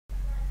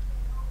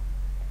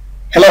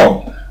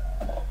Hello,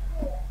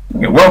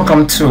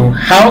 welcome to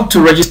how to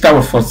register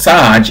with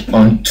Forsage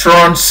on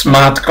Tron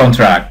smart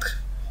contract,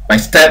 my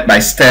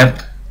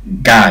step-by-step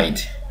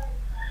guide.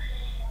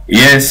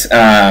 Yes,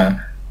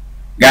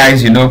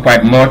 guys, you know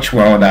quite much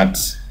well that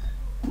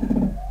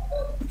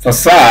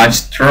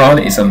Forsage Tron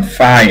is on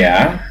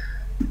fire,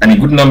 and a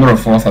good number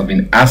of us have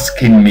been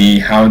asking me,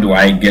 how do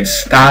I get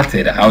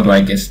started?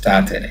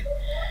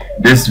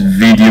 This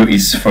video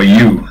is for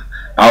you.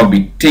 I'll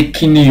be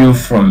taking you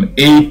from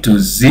A to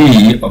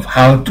Z of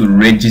how to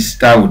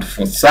register with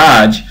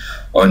Forsage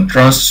on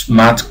Tron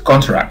smart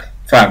contract.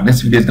 In fact,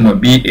 this video is going to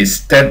be a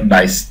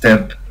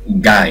step-by-step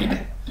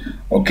guide.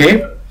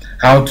 Okay,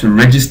 how to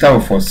register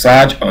with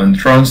Forsage on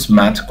Tron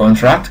smart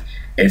contract,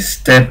 a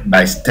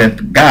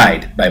step-by-step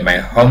guide by my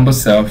humble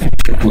self,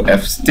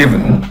 F.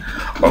 Stephen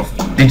of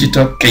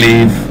Digital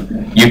Clave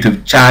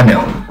YouTube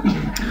channel.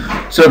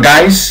 So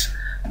guys,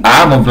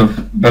 I'm of the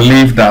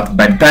belief that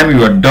by the time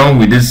you are done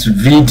with this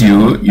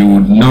video, you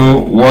would know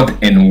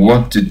what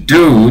to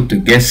do to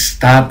get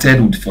started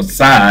with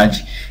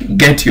Forsage,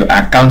 get your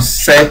account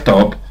set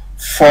up,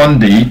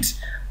 fund it,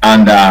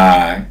 and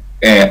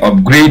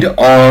upgrade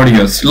all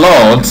your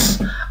slots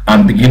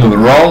and begin to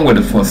run with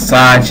the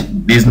Forsage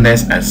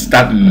business and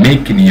start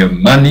making your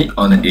money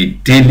on a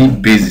daily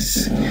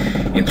basis.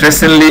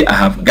 Interestingly, I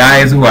have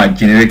guys who are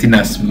generating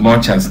as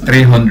much as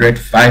 $300,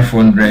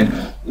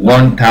 $500,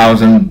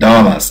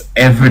 $1,000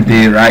 every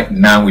day right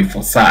now with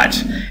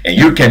Forsage, and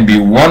you can be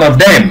one of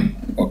them.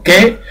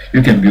 Okay,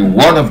 you can be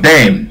one of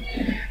them.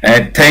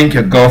 Thank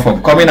you God for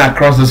coming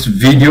across this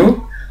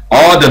video.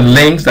 All the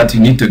links that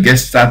you need to get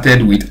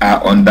started with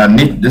are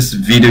underneath this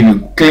video. You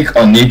click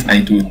on it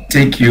and it will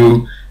take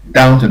you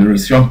down to the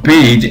registration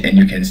page and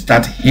you can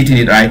start hitting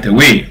it right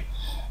away.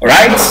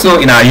 Alright,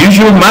 so in our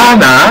usual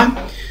manner,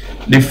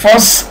 the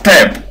first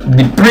step,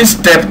 the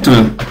pre-step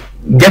to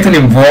getting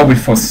involved with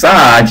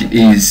Forsage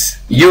is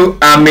you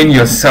arming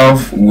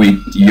yourself with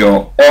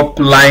your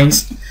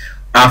upline's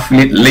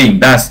affiliate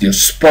link. That's your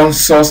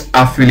sponsor's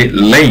affiliate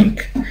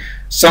link.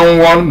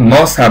 Someone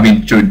must have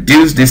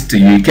introduced this to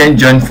you. You can't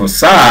join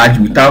Forsage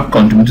without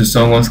contributing to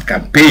someone's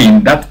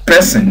campaign. That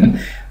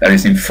person that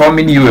is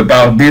informing you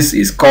about this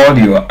is called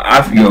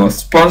your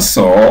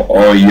sponsor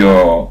or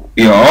your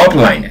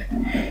upline.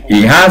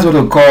 He has what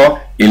we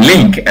call a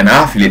link, an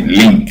affiliate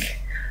link,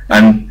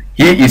 and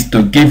he is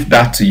to give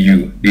that to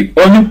you. The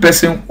only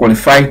person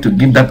qualified to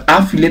give that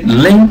affiliate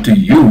link to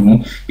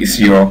you is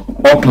your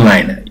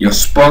upline, your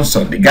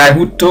sponsor, the guy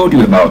who told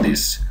you about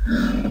this.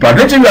 But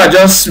if you are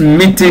just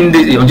meeting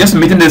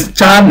this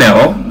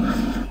channel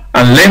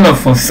and learn of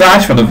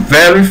Forsage for the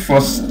very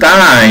first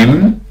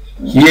time,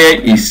 here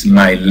is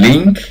my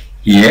link.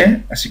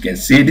 Here, as you can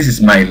see, this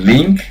is my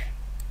link.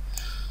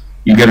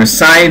 You get to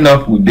sign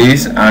up with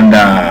this and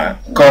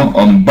come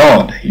on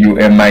board. You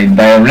are my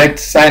direct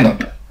sign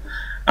up.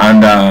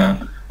 And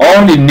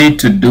all you need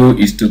to do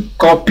is to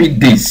copy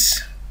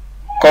this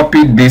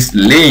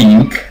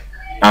link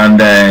and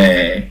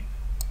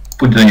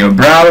put it on your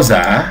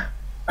browser,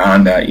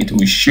 and it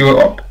will show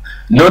up.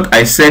 Note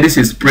I said this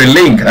is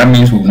pre-link. That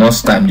means we'll not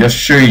start. I'm just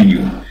showing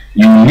you.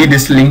 You need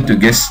this link to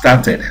get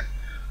started.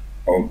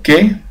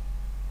 Okay,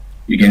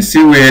 you can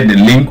see where the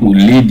link will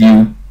lead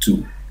you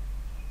to.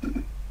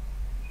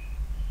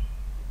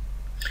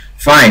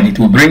 Fine, it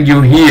will bring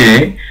you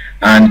here.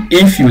 And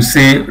if you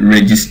say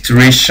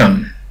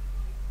registration,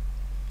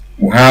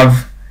 we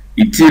have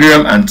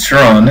Ethereum and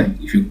Tron.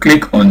 If you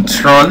click on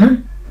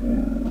Tron,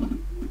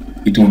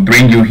 it will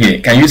bring you here.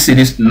 Can you see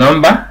this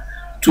number?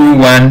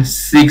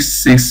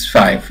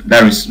 21665.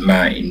 That is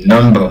my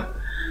number.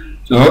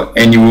 So,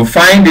 and you will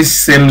find this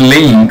same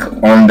link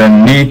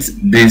underneath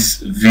this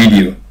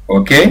video.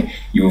 Okay,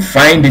 you will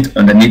find it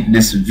underneath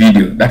this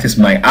video. That is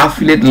my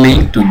affiliate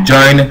link to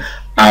join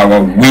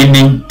our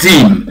winning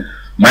team.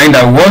 Mind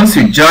that once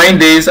you join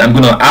this, I'm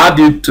going to add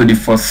you to the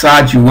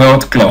Forsage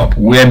Wealth Club,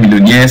 where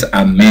millionaires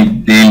are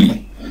made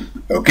daily.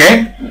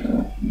 Okay,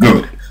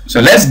 good. So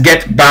let's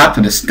get back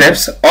to the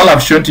steps. All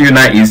I've shown to you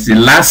now is the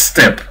last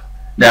step.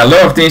 There are a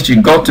lot of things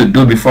you got to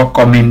do before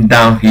coming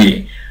down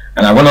here,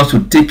 and I want us to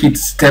take it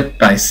step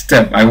by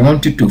step. I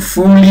want you to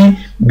fully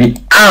be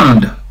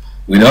armed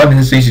with all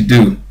these things you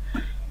do.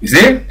 You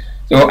see?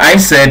 So I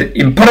said,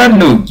 important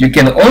note, you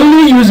can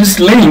only use this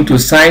link to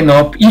sign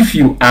up if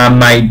you are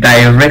my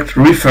direct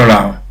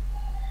referral.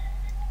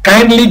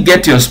 Kindly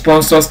get your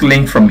sponsor's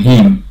link from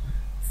him.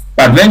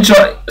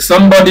 Peradventure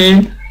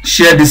somebody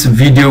share this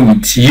video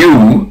with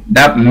you,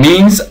 that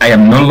means I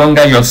am no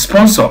longer your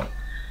sponsor.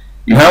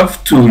 You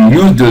have to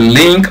use the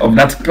link of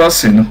that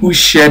person who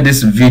shared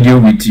this video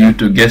with you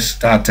to get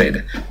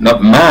started,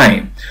 not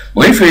mine.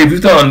 But if you're a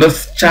visitor on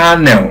this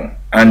channel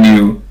and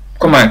you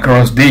come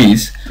across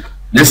this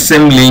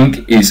same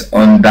link is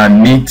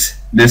underneath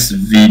this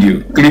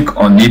video. Click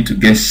on it to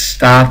get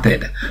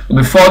started. But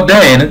before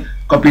then,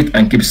 copy it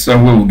and keep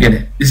somewhere. We'll get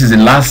it. This is the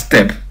last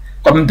step.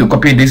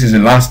 Copy this is the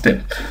last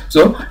step.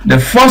 So the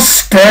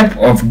first step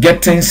of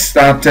getting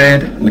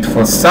started with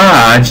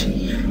Forsage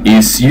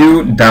is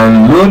you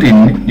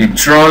downloading the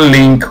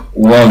Tronlink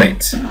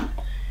Wallet.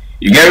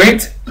 You get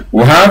it?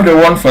 We have the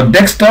one for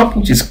desktop,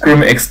 which is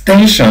Chrome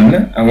extension,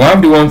 and we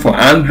have the one for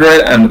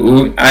Android and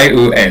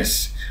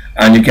iOS.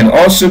 And you can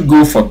also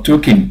go for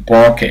token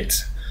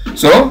pocket.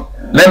 So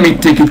let me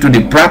take you through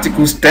the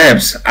practical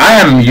steps. I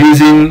am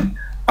using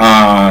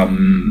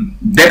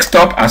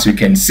desktop, as you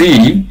can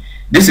see.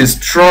 This is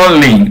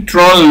Tronlink,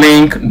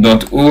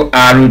 tronlink.org.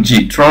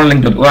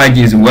 Tronlink.org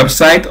is the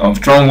website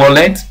of Tron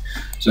Wallet.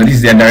 So this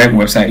is their direct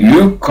website.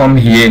 You come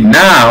here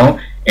now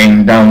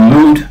and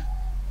download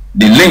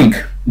the link,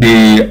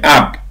 the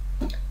app.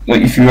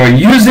 Well, if you are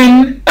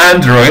using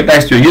Android,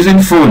 that is, you're using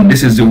phone,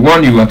 this is the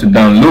one you want to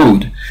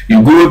download.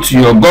 You go to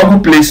your Google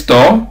Play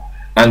Store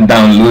and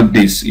download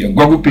this, your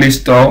Google Play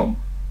Store,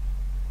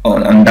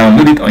 and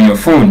download it on your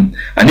phone.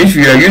 And if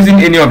you are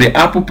using any of the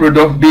Apple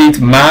product, be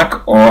it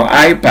Mac or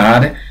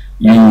iPad,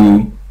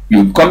 you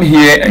come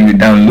here and you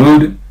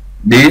download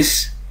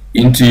this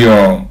into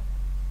your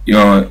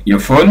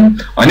phone.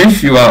 And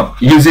if you are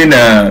using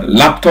a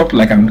laptop,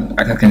 like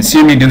I can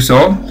see me do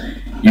so,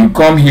 you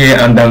come here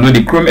and download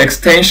the Chrome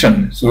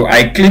extension. So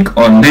I click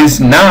on this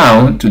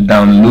now to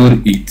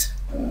download it.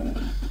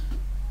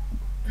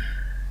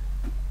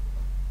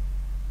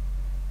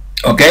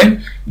 Okay,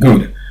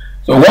 good.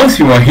 So once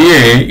you are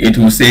here, it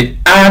will say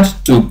add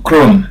to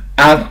Chrome,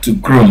 add to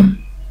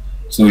Chrome.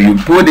 So you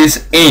put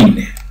this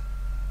in,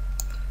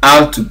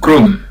 add to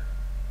Chrome.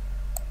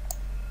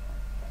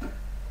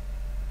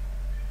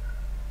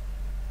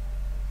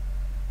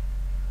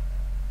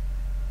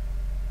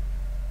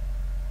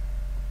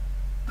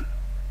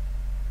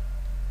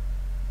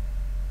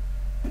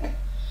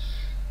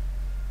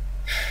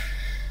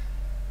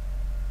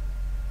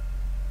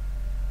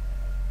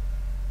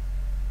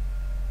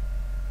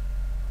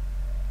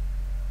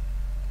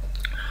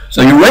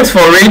 So you wait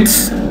for it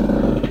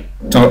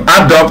to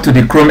add up to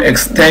the Chrome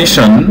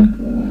extension,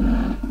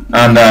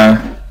 and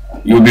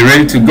you'll be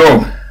ready to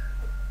go.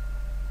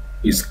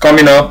 It's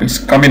coming up, it's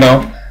coming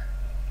up.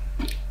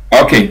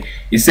 Okay,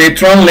 it says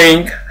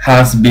Tronlink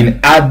has been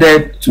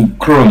added to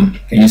Chrome.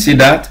 Can you see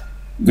that?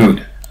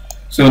 Good.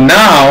 So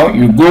now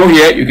you go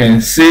here, you can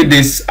see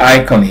this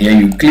icon here,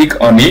 you click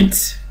on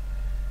it,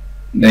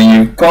 then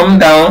you come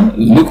down,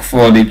 look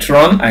for the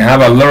Tron. I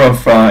have a lot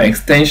of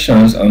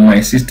extensions on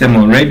my system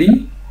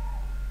already,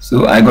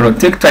 so I gotta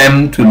take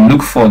time to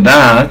look for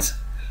that.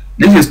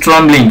 This is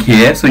Tronlink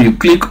here, so you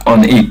click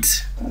on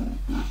it.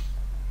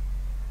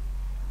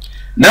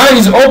 Now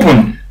it's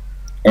open.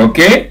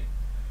 Okay,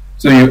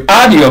 so you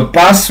add your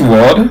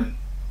password.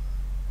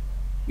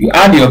 You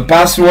add your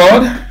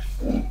password.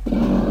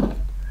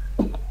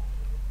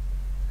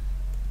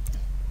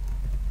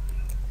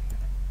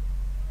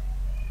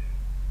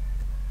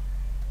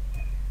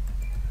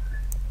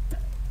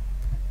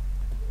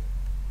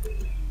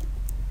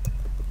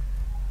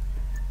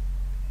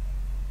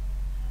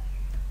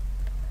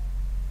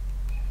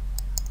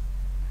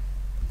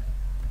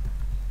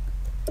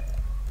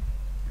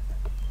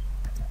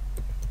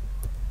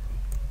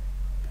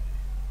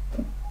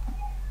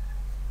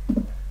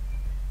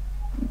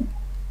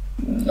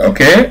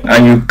 Okay,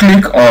 and you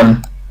click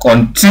on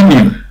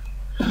continue.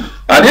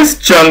 At this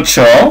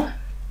juncture,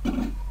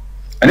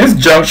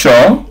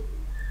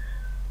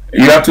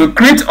 you have to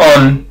click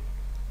on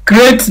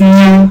create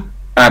new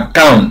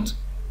account.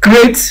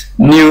 Create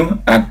new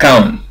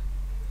account.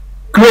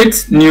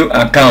 Create new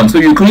account. So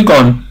you click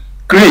on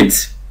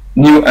create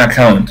new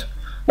account.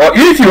 But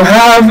if you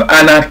have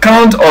an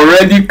account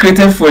already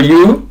created for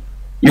you,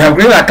 you have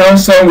created an account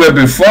somewhere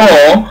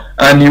before,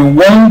 and you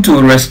want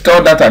to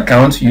restore that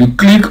account, you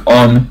click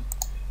on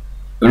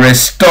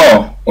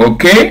restore.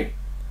 Okay,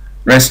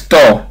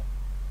 restore.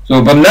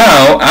 So but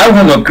now I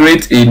want to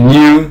create a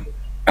new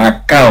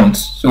account,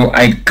 so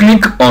I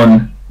click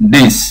on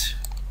this.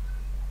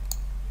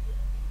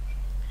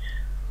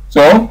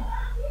 So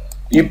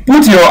you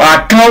put your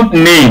account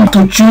name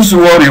to choose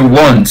what you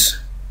want.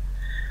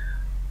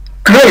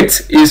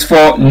 Create is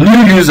for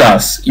new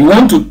users. You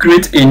want to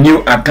create a new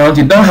account,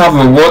 you don't have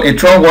a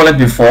Tron wallet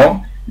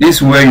before, this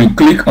is where you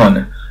click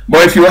on.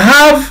 But if you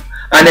have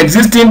an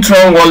existing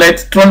Tron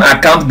wallet, Tron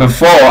account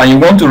before, and you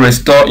want to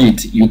restore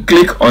it, you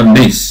click on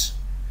this.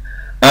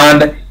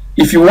 And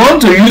if you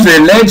want to use a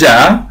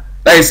ledger,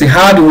 that is a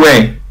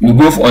hardware, you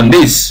go on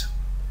this.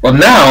 But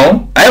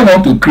now I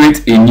want to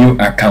create a new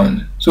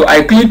account, so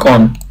I click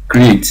on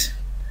create.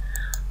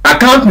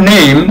 Account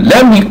name,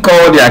 let me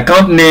call the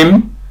account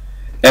name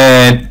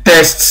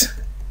test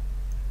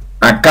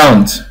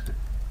account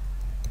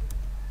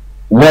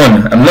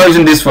 1. I'm not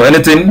using this for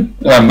anything,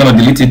 so I'm going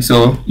to delete it,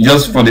 so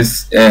just for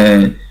this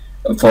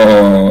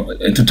for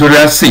a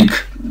tutorial sake.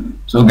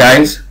 So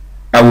guys,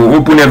 I will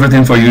open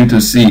everything for you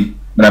to see,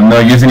 but I'm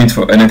not using it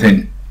for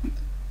anything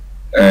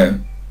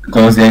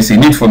because there is a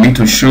need for me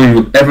to show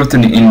you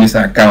everything in this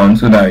account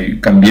so that you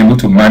can be able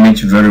to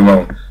manage very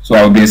well. So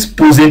I'll be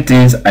exposing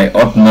things I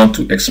ought not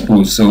to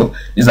expose, so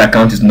this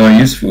account is not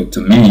useful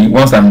to me.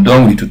 Once I'm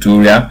done with the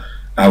tutorial,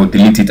 I will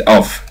delete it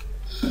off.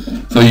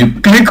 So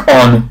you click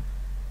on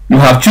you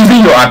have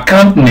chosen your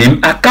account name.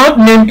 Account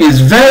name is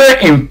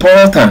very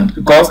important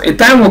because a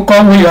time will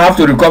come when you have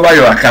to recover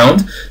your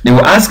account. They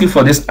will ask you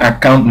for this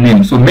account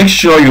name, so make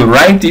sure you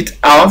write it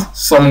out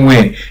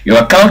somewhere. Your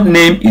account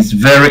name is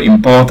very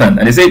important,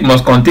 and they say it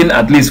must contain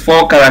at least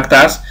 4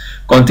 characters,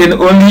 contain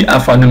only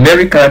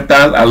alphanumeric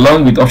characters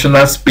along with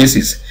optional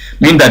spaces.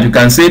 Mean that you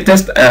can say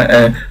test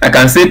I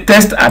can say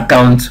test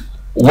account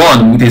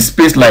 1 with a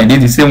space like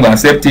this, the same will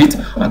accept it.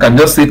 I can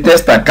just say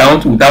test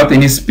account without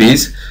any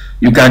space.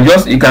 You can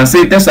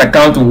say test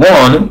account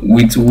 1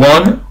 with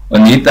 1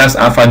 on it, that's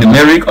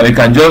alphanumeric, or you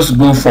can just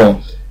go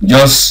for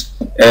just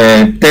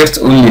text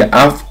only,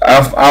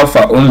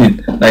 alpha only,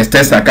 like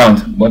test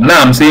account. But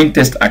now I'm saying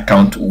test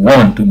account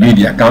 1 to be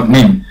the account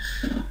name.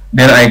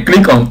 Then I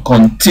click on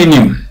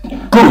continue.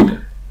 Good.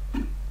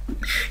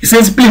 It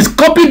says please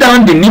copy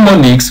down the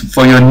mnemonics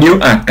for your new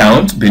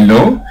account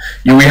below.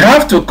 You will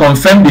have to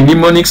confirm the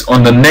mnemonics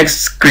on the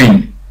next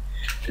screen.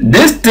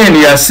 This thing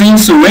you are seeing,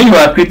 so when you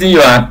are creating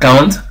your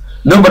account,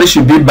 nobody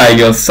should be by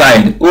your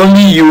side,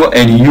 only you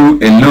and you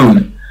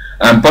alone,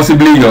 and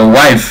possibly your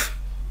wife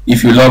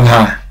if you love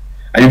her.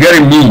 Are you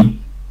getting me?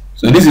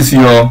 So this is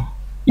the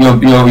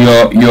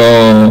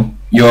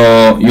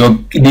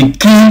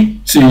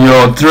key to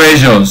your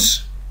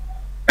treasures.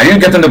 Are you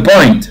getting the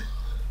point?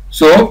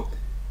 So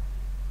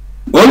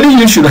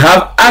only you should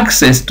have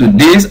access to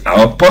this,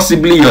 or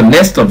possibly your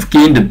next of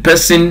kin, the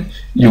person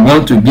you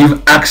want to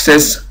give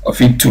access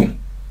of it to.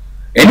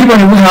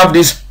 Anybody who have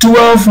these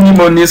 12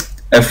 mnemonics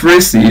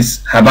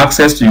phrases have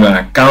access to your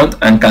account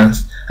and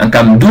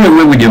can do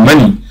away with your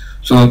money.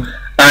 So,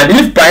 and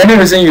if by any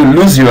reason you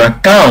lose your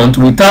account,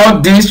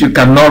 without this you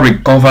cannot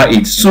recover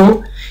it.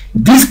 So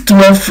these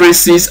 12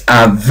 phrases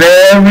are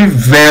very,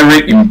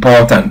 very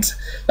important,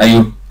 that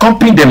you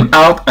copy them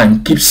out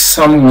and keep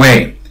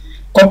somewhere.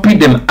 Copy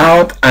them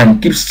out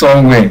and keep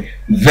somewhere.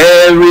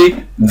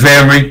 Very,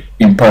 very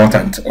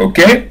important.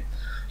 Okay,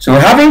 so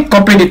having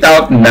copied it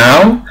out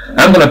now,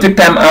 I'm going to take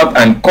time out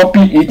and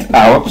copy it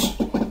out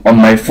on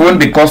my phone,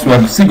 because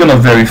we're still going to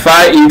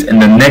verify it in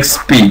the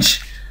next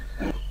page.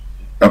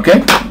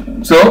 Okay,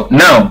 so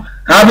now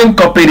having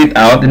copied it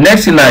out, the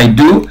next thing I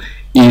do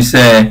is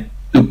to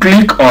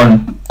click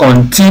on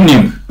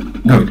continue.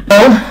 Good.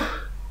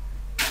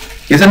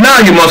 So now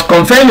you must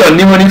confirm your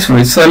mnemonics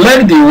phrase.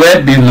 Select the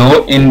word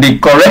below in the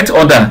correct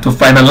order to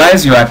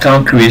finalize your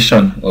account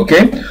creation.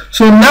 Okay,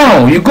 so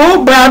now you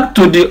go back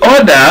to the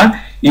order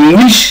in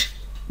which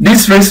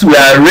these phrases were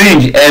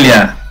arranged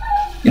earlier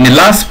in the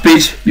last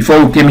page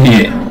before we came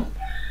here.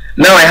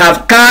 Now I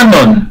have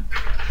canon.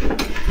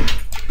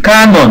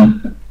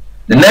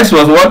 The next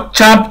was what?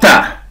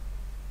 Chapter.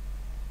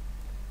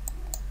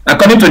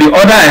 According to the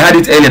order I had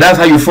it earlier, that's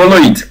how you follow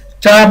it.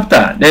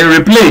 Chapter, then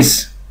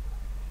replace.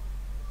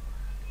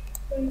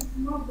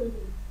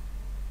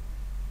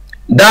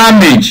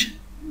 Damage.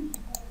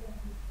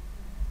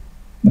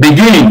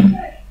 Begin.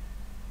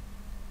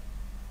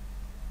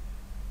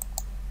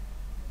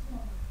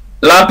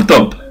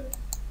 Laptop.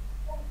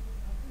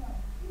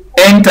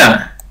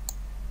 Enter.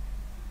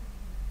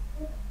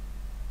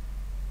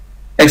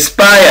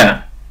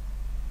 Expire.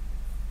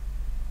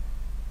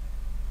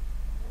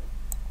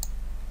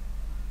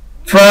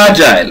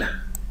 Fragile.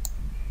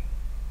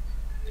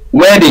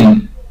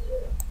 Wedding.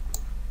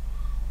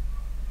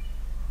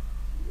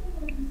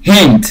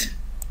 Hint.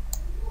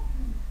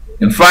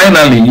 And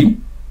finally,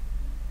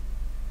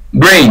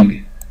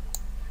 bring.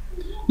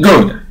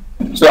 Good.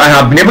 So I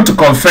have been able to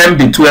confirm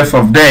the 12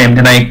 of them.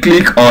 Then I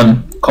click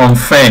on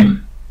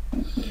confirm.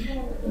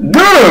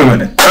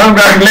 Good.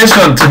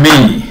 Congratulations to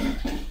me.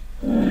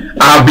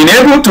 I've been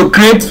able to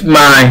create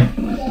my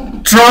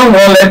Tron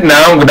wallet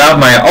now without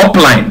my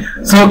upline.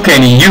 So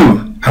can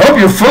you. I hope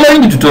you're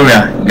following the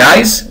tutorial,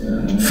 guys.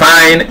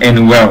 Fine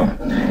and well.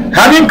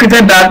 Having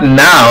created that,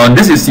 now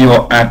this is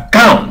your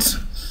account.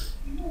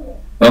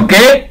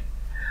 Okay.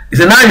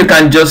 So now you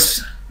can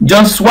just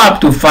swap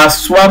to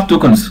fast swap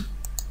tokens.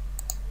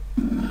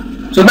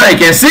 So now you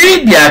can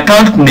see the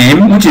account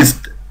name, which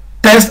is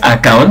test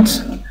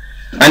account,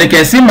 and you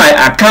can see my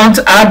account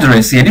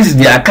address here. This is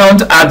the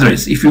account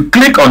address. If you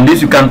click on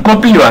this, you can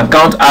copy your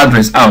account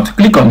address out.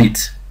 Click on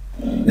it.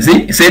 You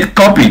see, it said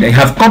copied. I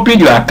have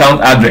copied your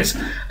account address,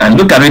 and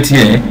look at it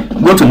here.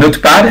 Go to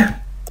Notepad.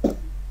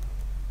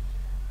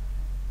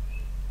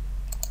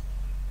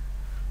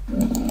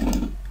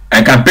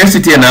 I can paste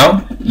it here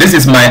now. This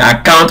is my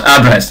account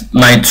address,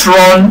 my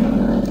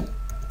Tron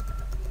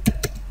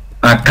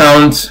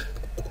account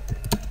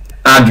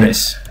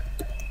address.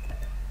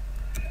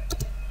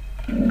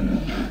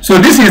 So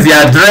this is the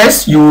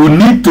address you will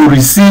need to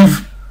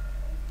receive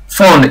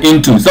fund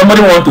into.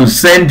 Somebody want to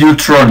send you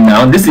Tron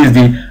now. This is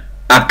the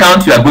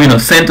account you are going to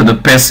send to the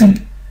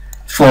person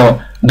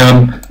for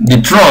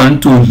the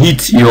Tron to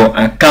hit your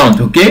account.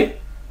 Okay.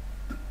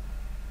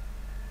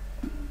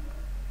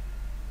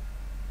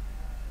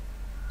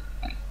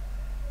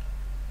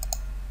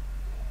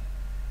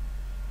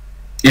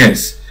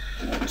 Yes,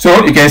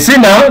 so you can see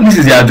now this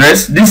is the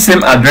address, this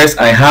same address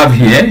I have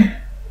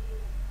here.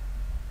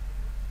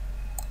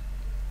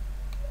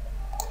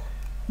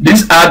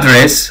 This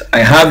address I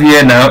have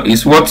here now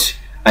is what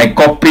I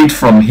copied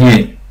from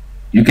here.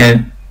 You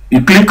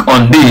click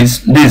on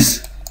this,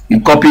 you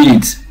copy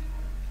it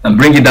and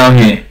bring it down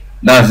here.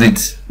 That's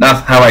it.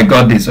 That's how I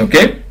got this.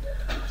 Okay,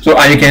 so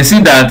and you can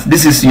see that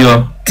this is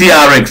your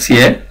TRX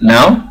here.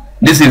 Now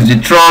this is the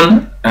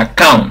Tron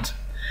account.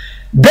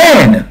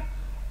 Then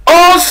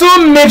also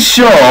make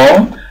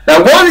sure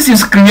that once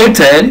it's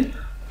created,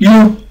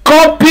 you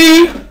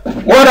copy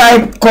what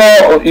I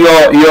call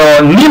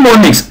your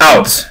mnemonics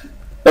out.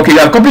 Okay, you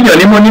have copied your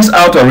mnemonics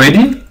out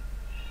already.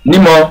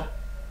 Mnemonics.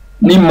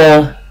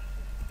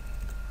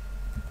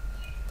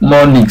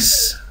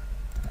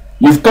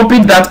 You've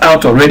copied that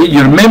out already.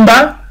 You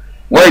remember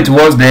where it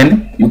was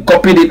then. You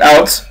copied it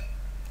out.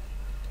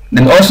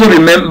 Then also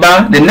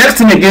remember the next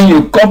thing again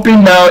you copy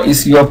now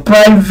is your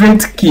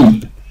private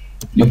key.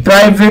 Your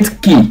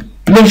private key.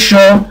 Make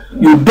sure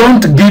you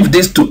don't give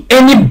this to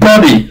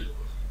anybody.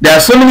 There are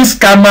so many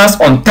scammers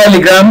on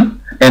Telegram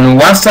and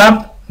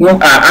WhatsApp who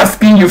are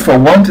asking you for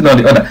one thing or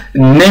the other.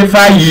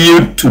 Never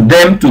yield to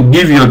them to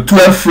give you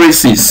 12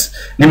 phrases,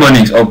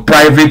 mnemonics or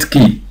private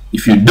key.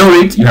 If you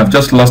do it, you have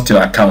just lost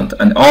your account,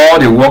 and all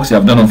the works you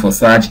have done on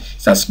Forsage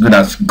is as good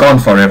as gone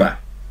forever.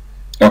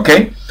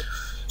 Okay,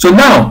 so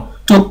now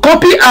to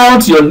copy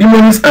out your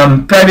mnemonics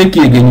and private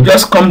key again, you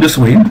just come this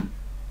way,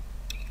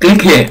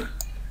 click here,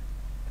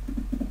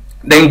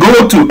 then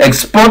go to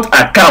export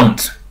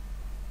account.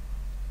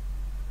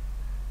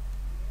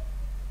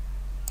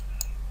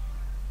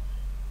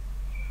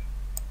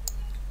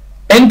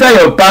 Enter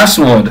your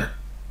password.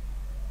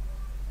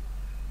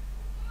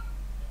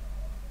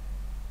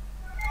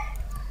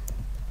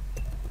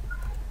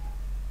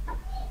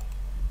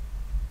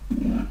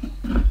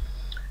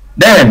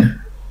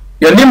 Then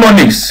your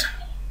mnemonics.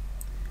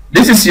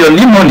 This is your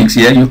mnemonics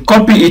here. You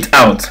copy it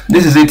out.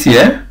 This is it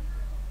here.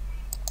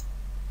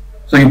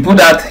 So you put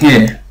that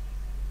here.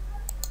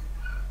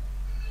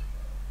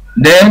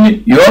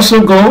 Then you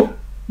also go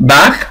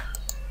back.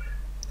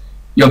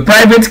 Your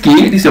private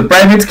key. This is your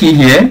private key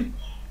here.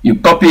 You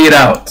copy it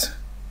out.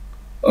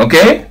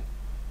 Okay.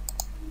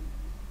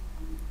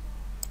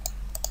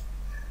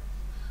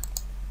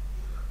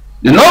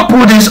 Do not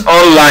put this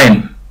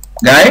online,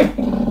 guy.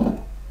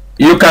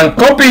 You can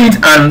copy it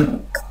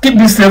and keep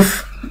this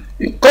safe.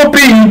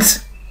 Copy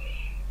it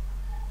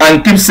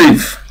and keep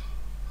safe.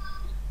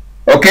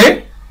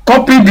 Okay,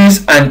 copy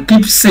this and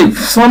keep safe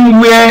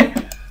somewhere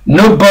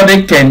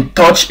nobody can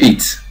touch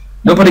it.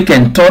 Nobody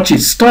can touch it.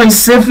 Store it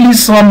safely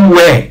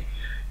somewhere.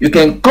 You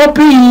can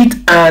copy it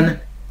and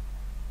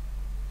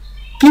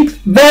keep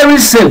very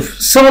safe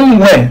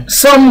somewhere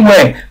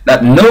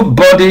that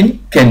nobody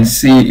can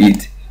see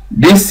it.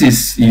 This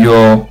is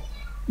your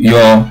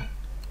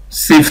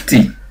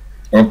safety.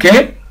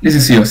 Okay, this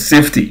is your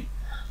safety.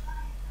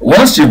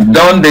 Once you've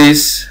done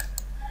this,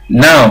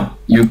 now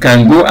you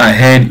can go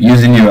ahead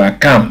using your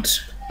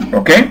account.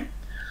 Okay,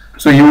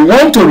 so you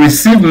want to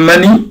receive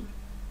money.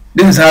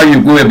 This is how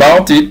you go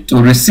about it.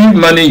 To receive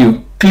money,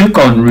 you click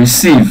on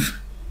receive,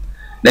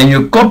 then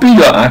you copy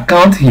your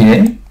account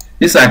here,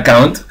 this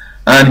account,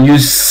 and you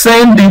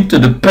send it to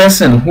the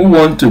person who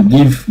wants to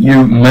give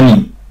you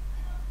money.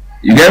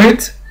 You get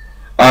it?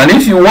 And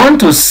if you want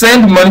to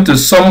send money to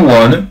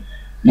someone,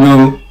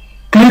 you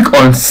click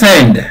on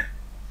send.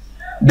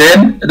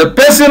 Then the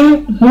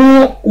person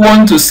who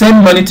wants to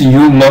send money to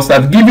you must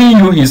have given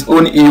you his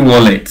own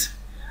e-wallet,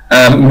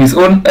 his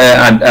own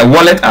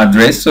wallet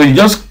address. So you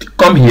just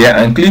come here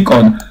and click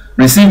on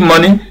receive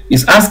money.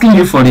 It's asking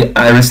you for the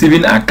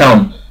receiving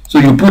account. So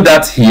you put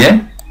that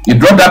here. You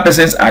drop that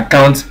person's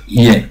account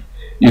here.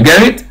 You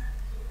get it?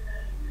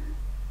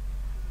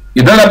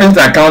 You drop that person's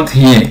account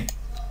here.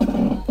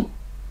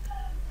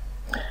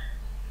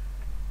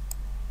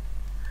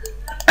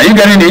 Are you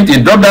getting it?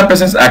 You drop that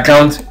person's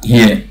account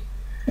here.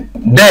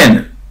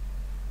 Then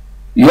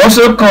you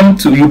also come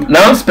to, you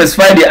now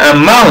specify the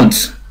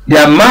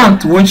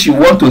amount which you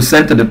want to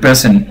send to the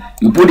person.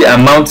 You put the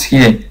amount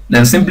here,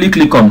 then simply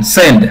click on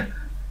send,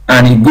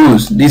 and it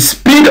goes. The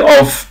speed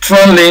of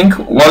Tronlink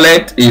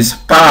Wallet is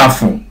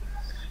powerful.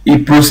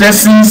 It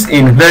processes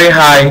in very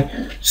high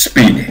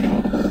speed.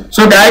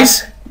 So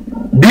guys,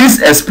 this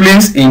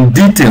explains in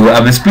detail,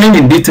 I've explained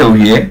in detail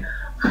here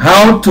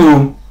how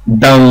to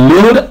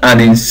download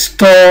and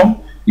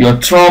install your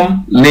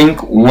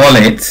Tronlink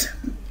Wallet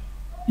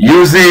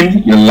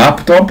using your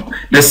laptop.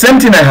 The same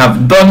thing I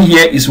have done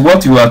here is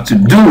what you have to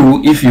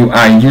do if you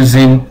are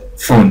using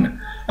phone.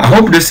 I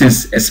hope this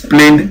is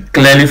explained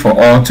clearly for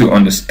all to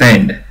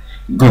understand.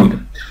 Good.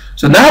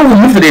 So now we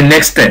move to the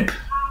next step.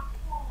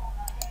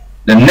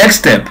 The next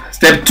step,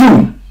 step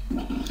 2.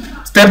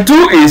 Step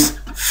 2 is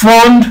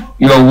fund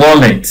your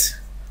wallet.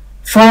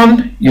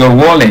 Fund your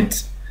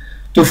wallet.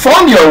 To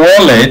fund your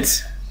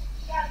wallet,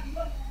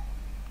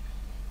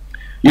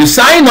 you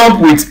sign up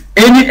with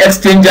any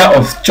exchanger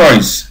of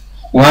choice.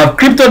 We have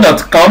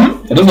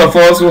crypto.com. For those of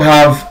us who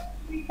have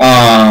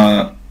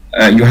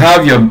you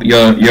have your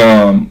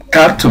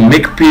card to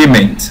make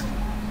payment,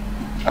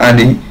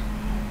 and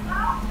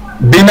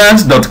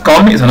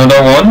Binance.com is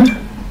another one,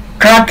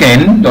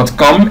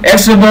 Kraken.com,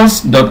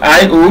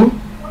 Exodus.io,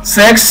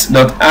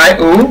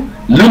 sex.io,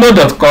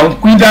 luno.com,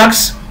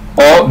 Quidax,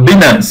 or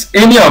Binance.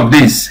 Any of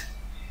these,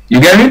 you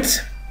get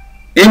it?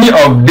 Any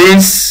of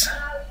these,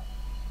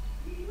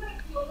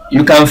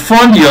 you can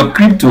fund your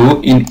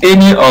crypto in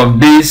any of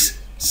these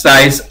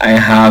sites I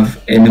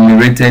have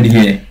enumerated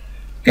here.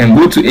 You can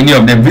go to any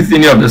of them, visit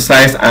any of the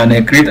sites,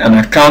 and create an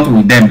account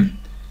with them.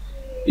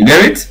 You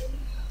get it?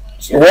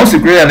 So once you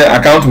create an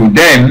account with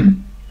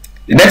them,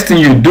 the next thing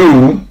you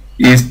do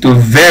is to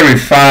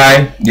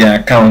verify the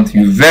account.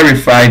 You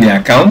verify the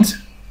account.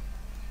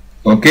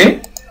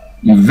 Okay,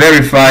 you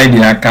verify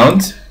the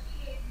account.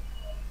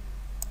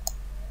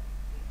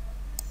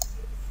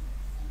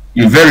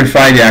 You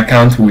verify the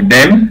account with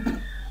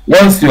them.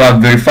 Once you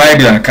have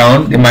verified the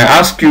account, they might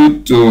ask you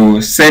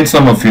to send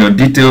some of your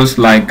details,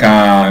 like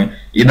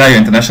either your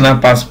international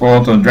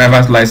passport or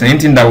driver's license,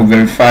 anything that will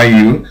verify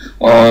you,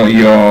 or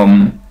your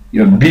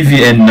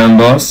BVN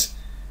numbers,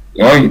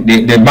 or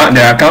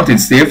the account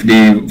is safe,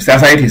 the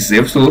site is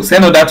safe. So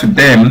send all that to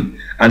them,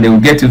 and they will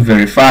get you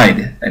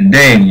verified, and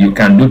then you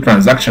can do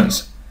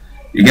transactions.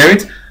 You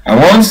get it? And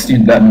once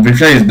that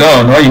verification is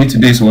done, all you need to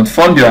do is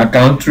fund your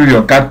account through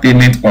your card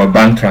payment or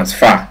bank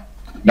transfer.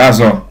 That's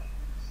all.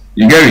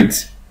 You get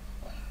it?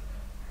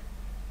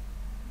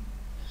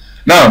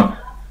 Now,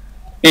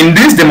 in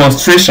this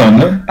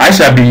demonstration, I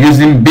shall be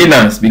using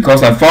Binance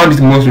because I found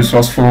it most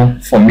resourceful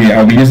for me.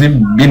 I'll be using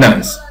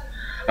Binance.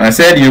 And I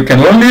said you can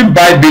only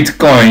buy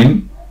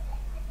Bitcoin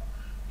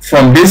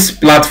from this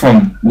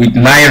platform with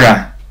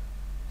Naira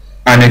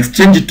and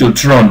exchange it to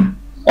Tron.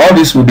 All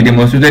this will be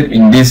demonstrated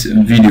in this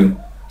video.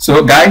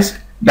 So guys,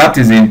 that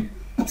is the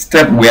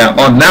step we are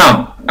on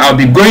now. I'll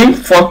be going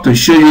forth to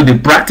show you the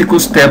practical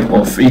step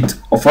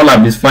of all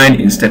I've defined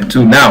in step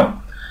 2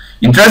 now.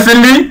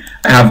 Interestingly,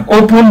 I have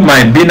opened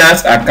my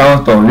Binance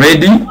account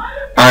already,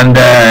 and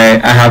I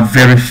have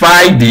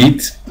verified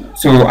it,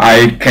 so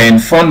I can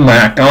fund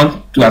my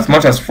account to as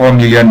much as 4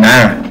 million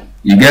naira.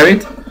 You get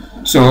it?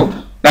 So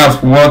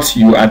that's what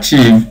you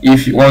achieve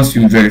once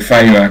you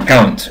verify your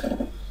account.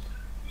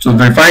 So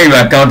verifying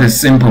your account is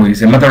simple.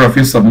 It's a matter of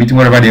you submitting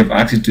whatever they have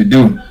asked you to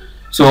do.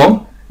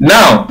 So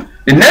now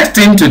the next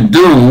thing to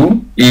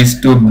do is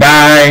to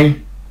buy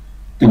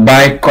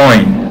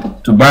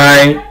coin. To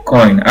buy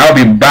coin, I'll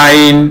be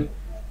buying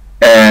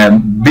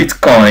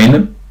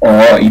Bitcoin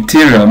or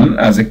Ethereum,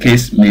 as the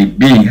case may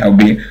be.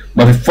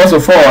 But first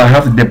of all, I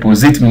have to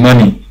deposit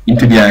money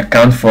into the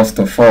account. First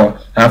of all,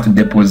 I have to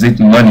deposit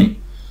money.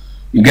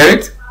 You get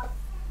it?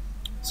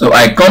 So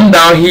I come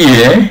down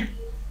here.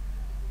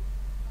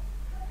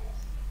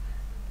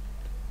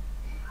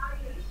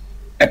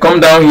 I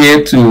come down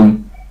here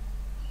to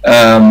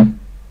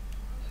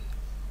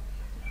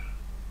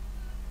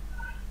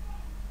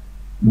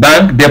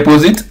bank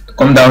deposit.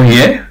 Come down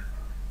here.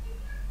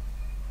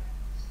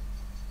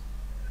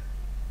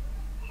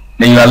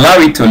 Then you allow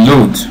it to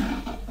load.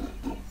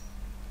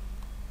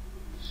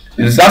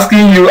 It's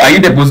asking you, are you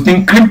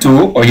depositing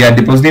crypto or you are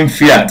depositing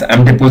fiat?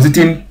 I'm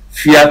depositing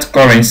fiat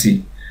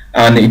currency,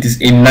 and it is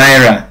in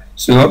Naira.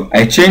 So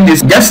I change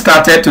this. Get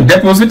started to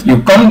deposit.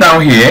 You come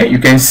down here. You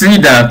can see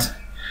that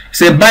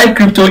say buy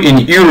crypto in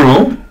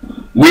euro.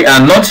 We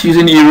are not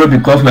using euro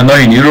because we're not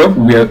in Europe.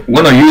 We're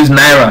going to use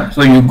Naira.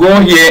 So you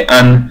go here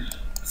and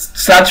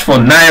search for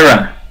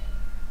Naira.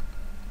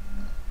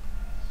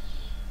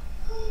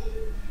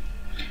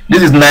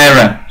 This is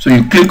Naira. So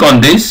you click on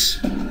this.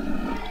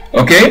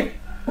 Okay.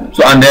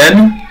 So and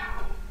then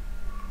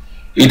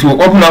it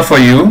will open up for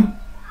you.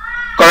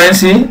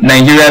 Currency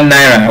Nigerian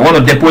Naira. I want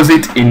to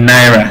deposit in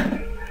Naira.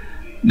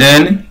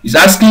 Then it's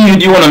asking you,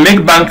 do you want to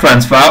make bank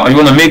transfer or you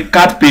want to make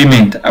card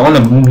payment? I want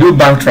to do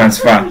bank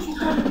transfer.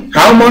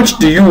 How much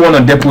do you want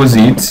to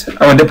deposit?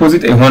 I want to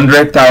deposit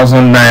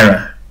 100,000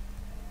 naira.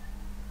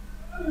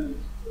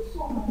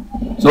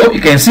 So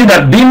you can see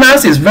that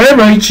Binance is very,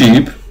 very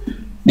cheap.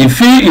 The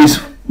fee is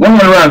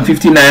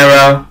 150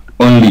 naira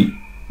only.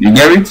 You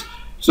get it?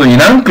 So you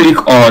now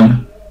click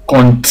on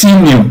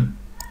continue.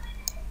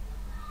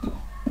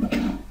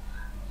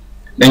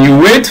 Then you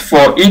wait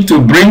for it to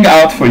bring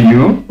out for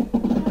you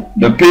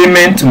the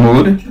payment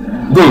mode.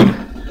 Good.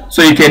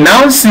 So you can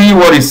now see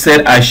what it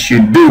said I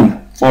should do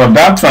for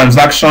that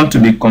transaction to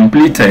be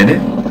completed.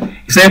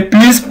 It said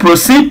please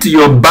proceed to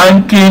your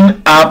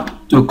banking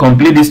app to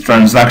complete this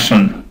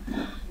transaction.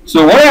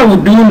 So what I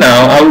will do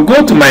now, I will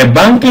go to my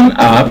banking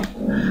app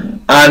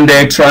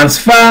and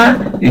transfer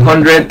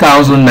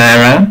 100,000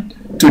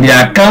 naira to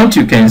the account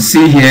you can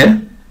see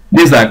here.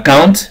 This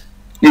account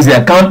is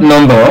the account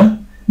number.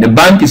 The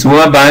bank is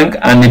World Bank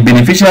and the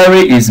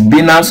beneficiary is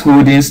Binance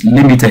Holdings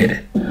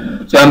Limited.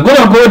 So I'm going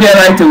to go there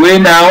right away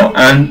now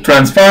and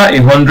transfer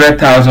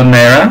 100,000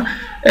 naira.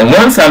 And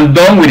once I'm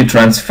done with the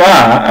transfer,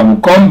 I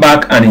will come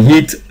back and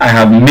hit I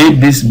have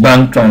made this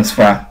bank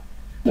transfer.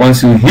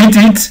 Once you hit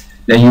it,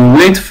 then you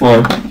wait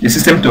for the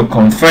system to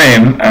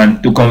confirm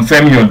and to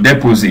confirm your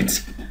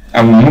deposit,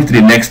 and we'll move to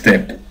the next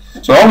step.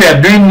 So all we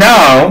are doing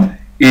now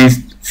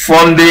is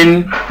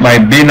funding my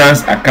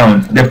Binance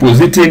account,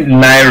 depositing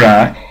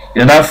naira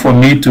in order for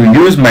me to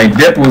use my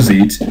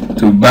deposit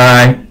to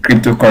buy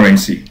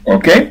cryptocurrency.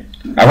 Okay,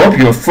 I hope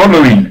you're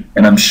following,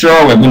 and I'm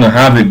sure we're going to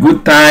have a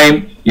good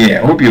time here.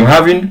 I hope you're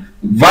having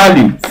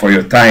value for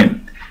your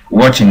time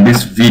watching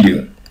this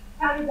video.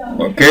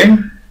 Okay,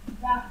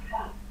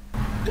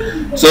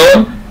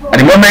 so at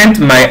the moment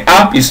my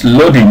app is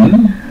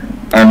loading,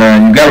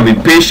 and you gotta be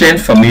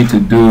patient for me to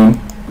do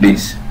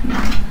this.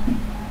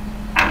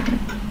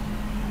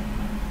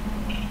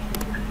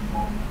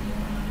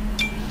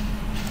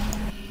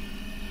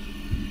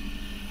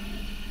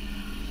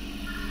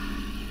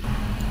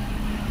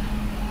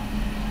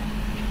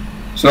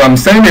 So I'm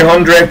sending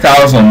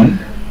 100,000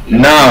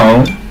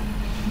 now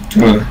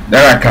to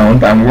that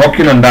account. I'm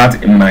working on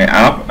that in my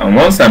app, and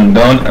once I'm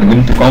done, I'm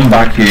going to come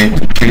back here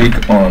to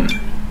click on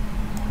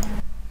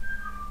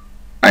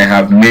I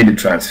have made a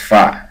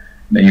transfer.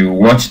 Then you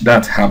watch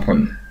that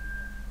happen.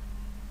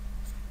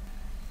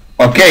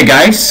 Okay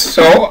guys,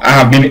 so I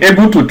have been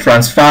able to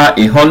transfer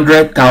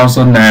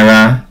 100,000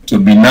 naira to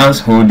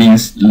Binance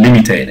Holdings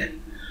Limited.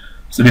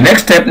 So the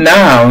next step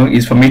now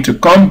is for me to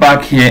come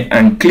back here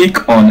and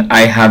click on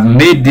I have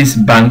made this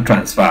bank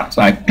transfer.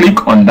 So I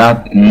click on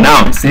that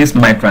now since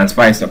my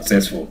transfer is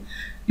successful.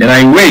 Then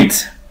I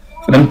wait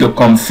for them to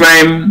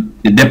confirm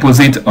the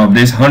deposit of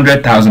this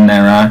 100,000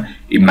 naira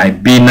in my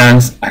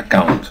Binance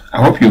account.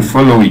 I hope you're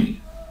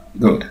following.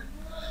 Good.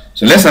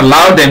 So let's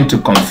allow them to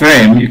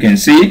confirm. You can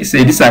see,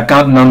 say this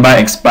account number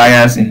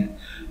expires in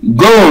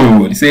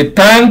gold. Say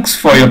thanks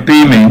for your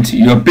payment.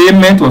 Your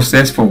payment was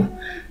successful.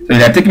 So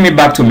they are taking me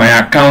back to my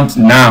account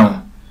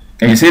now.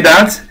 Can you see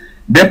that?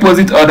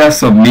 Deposit order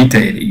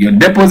submitted. Your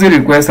deposit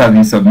request has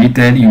been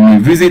submitted. You will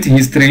visit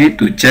history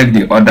to check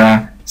the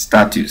order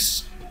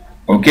status.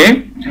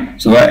 Okay,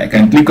 so I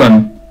can click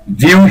on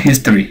view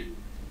history.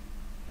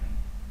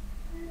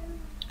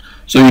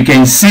 So you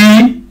can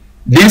see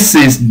this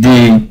is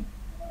the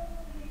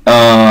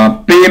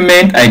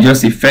payment I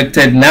just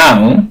effected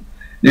now.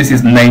 This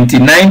is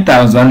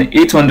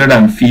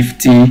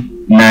 99,850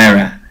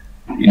 naira.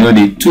 You know,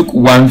 they took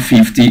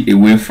 150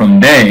 away from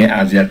there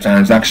as their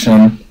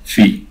transaction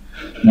fee.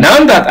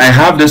 Now that I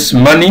have this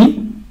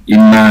money in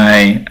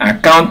my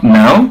account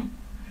now,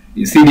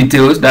 you see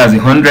details. That's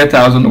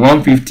 100,000,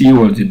 150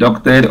 was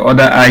deducted,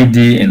 other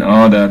ID and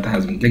all that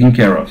has been taken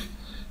care of.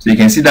 So you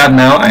can see that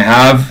now I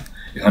have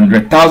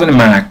 100,000 in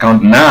my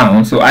account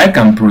now, so I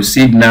can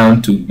proceed now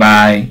to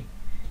buy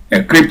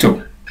a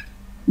crypto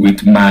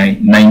with my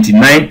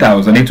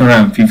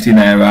 99,850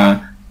 naira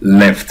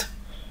left.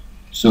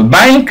 So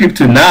buying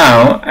crypto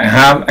now,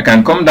 I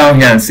can come down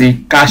here and say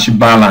cash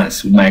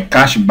balance. With my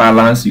cash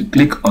balance, you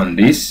click on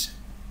this.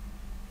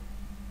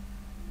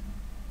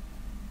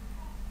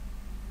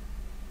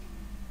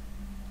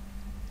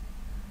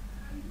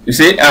 You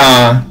see,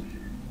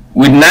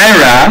 with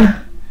Naira,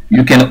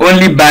 you can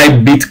only buy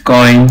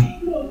Bitcoin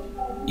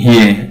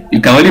here.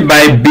 You can only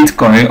buy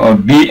Bitcoin or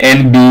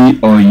BNB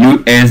or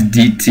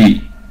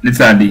USDT. These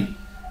are the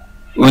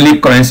only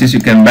currencies you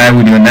can buy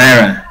with your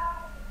Naira.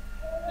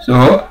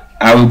 So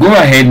I will go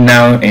ahead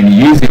now and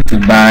use it to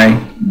buy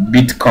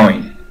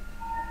Bitcoin.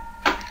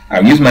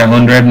 I'll use my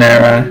 100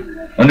 naira,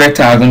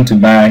 100,000 to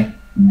buy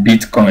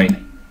Bitcoin.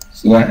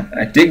 So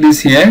I take this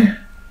here.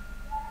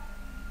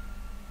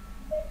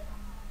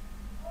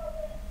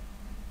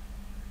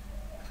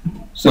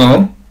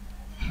 So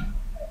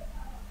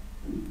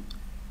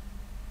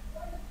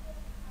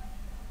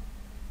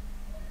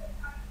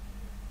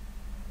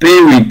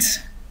pay with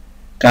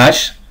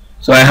cash.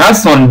 So I had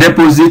some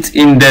deposit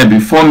in there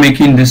before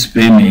making this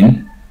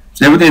payment.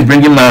 So everything is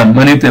bringing my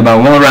money to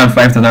about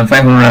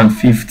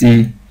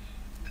 105,550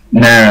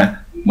 naira.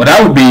 But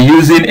I will be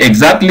using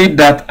exactly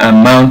that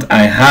amount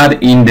I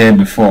had in there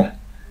before,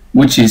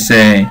 which is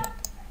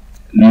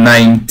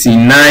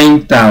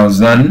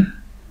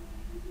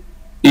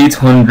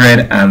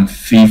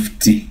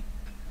 99,850.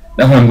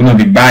 That's what I'm going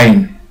to be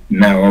buying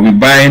now. I'll be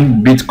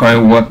buying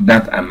Bitcoin worth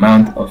that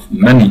amount of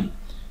money.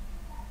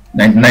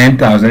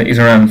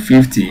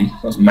 99,850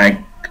 was my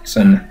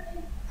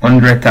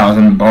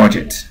 100,000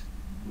 budget.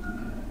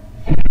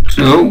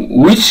 So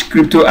which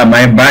crypto am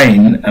I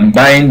buying? I'm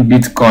buying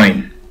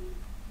Bitcoin.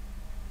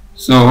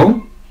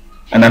 So,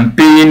 and I'm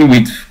paying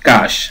with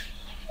cash.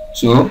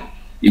 So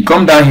you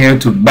come down here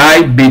to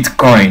buy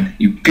Bitcoin.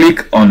 You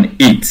click on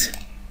it.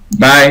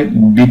 Buy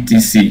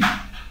BTC.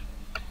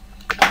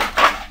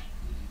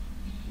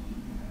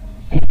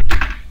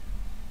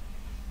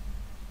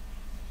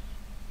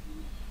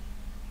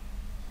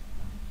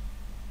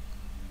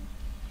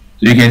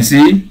 So you can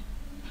see,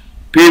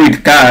 pay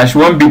with cash,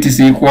 1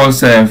 BTC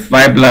equals 5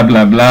 blah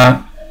blah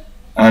blah,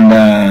 and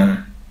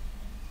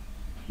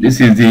this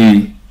is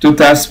the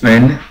total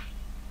spend.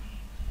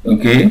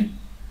 Okay,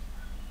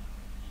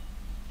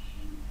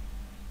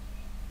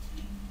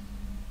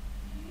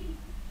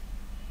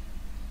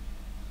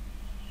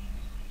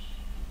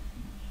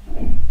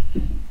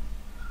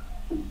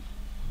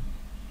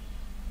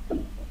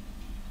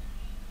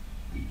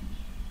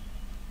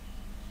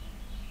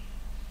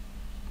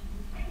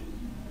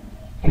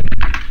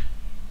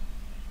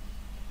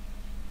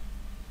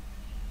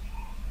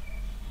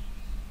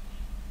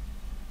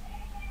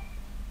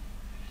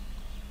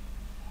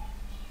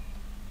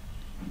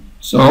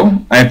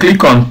 So I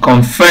click on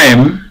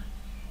confirm.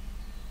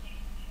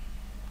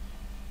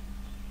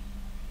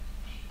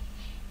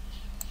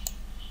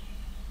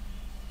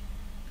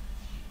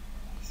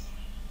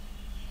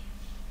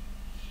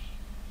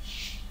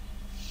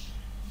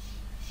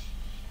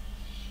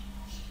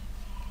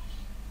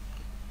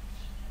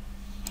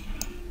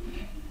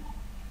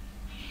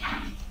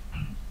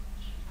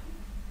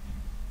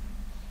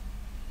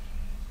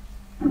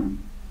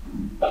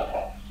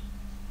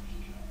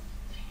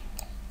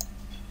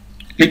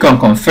 Click on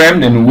confirm,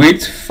 then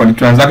wait for the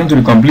transaction to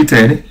be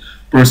completed.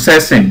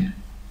 Processing.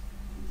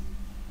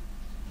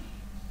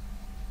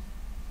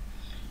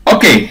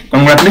 Okay,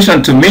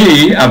 congratulations to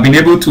me. I've been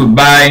able to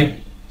buy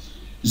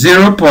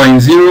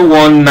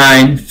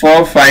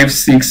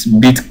 0.019456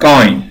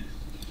 Bitcoin.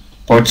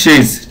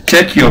 Purchase.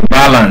 Check your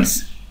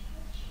balance.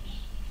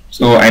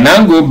 So I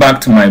now go back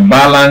to my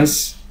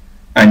balance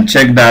and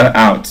check that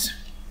out.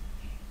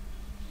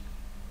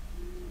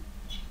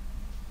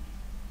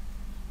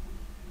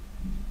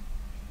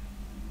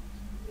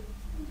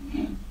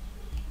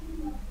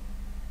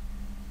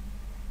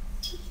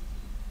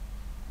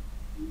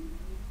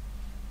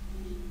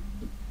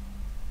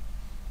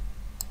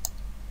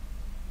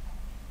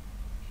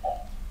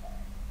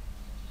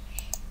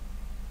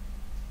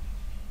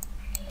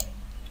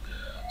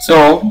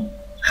 So,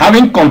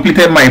 having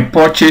completed my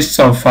purchase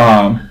of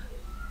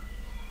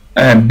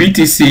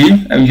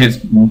BTC, which is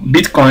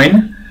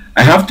Bitcoin,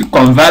 I have to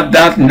convert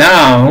that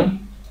now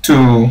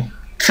to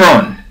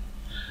Tron.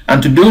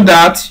 And to do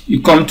that,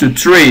 you come to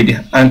trade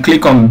and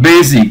click on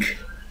basic.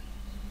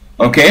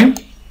 Okay,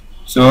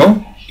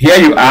 so here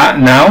you are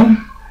now.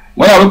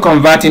 What are we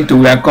converting to?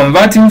 We are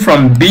converting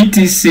from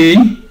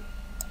BTC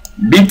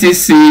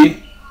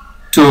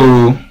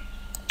to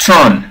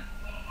Tron.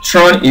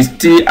 Tron is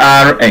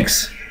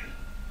TRX.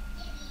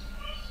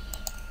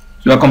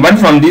 So we are converting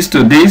from this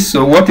to this.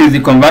 So what is the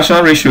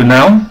conversion ratio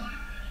now?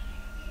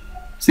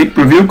 See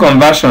preview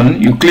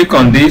conversion. You click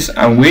on this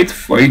and wait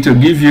for it to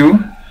give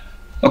you.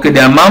 Okay,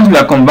 the amount we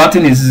are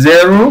converting is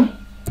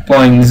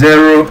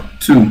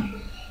 0.02.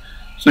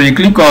 So you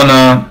click on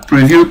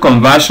preview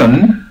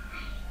conversion.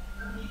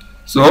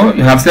 So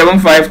you have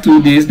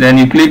 752 this. Then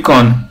you click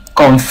on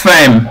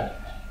confirm.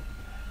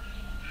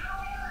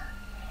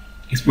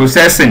 It's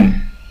processing.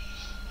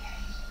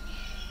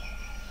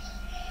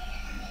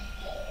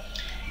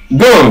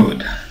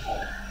 Good.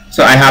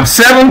 So I have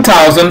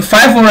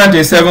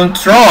 7,527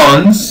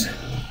 Trons,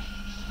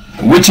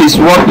 which is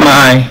what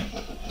my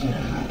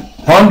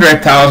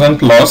 100,000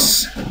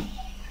 plus.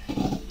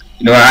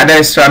 You know, I added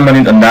extra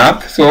money on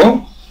that.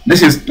 So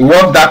this is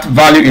what that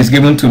value is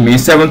given to me,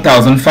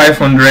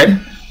 7,500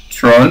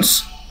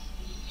 Trons.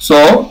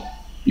 So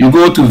you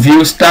go to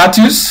view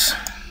status.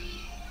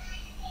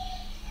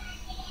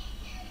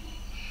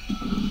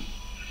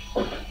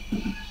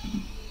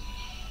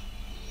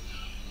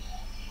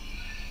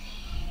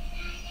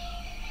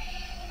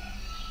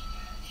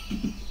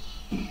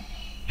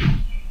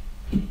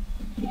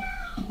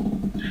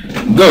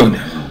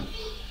 Good.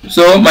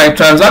 So my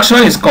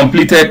transaction is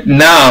completed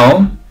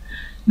now.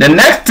 The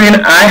next thing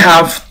I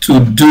have to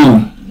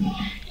do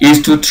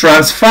is to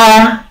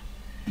transfer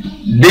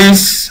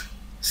this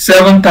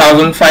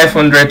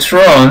 7,500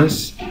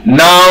 Trons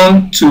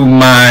now to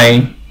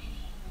my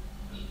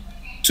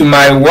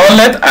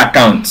wallet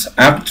account.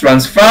 I have to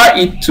transfer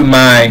it to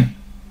my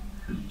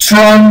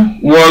Tron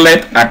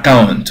wallet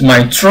account,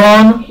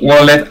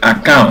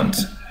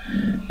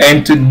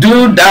 And to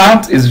do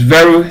that is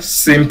very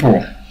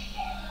simple.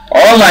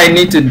 All I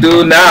need to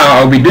do now,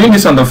 I'll be doing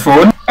this on the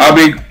phone. I'll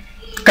be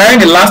carrying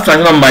the last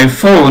transaction on my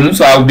phone,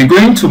 so I'll be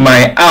going to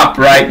my app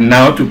right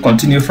now to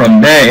continue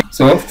from there.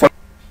 So,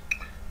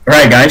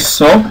 right guys,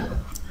 so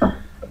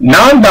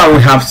now that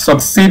we have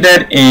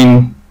succeeded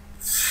in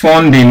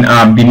funding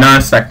our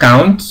Binance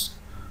account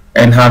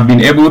and have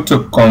been able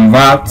to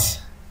convert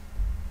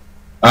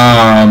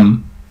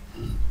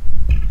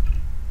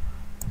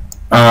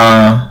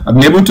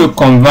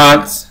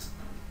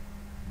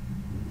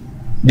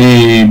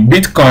the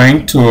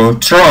Bitcoin to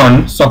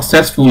Tron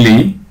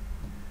successfully,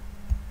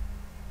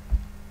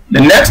 the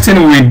next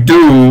thing we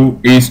do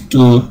is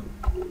to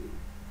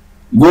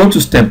go to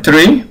step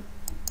 3.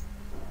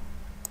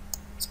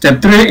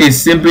 Step 3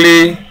 is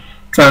simply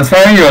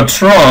transferring your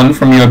Tron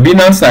from your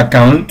Binance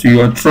account to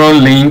your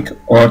Tronlink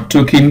or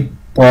token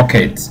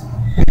pocket.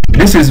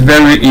 This is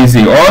very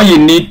easy. All you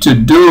need to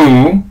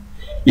do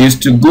is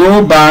to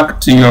go back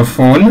to your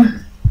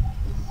phone,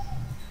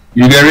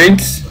 you get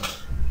it,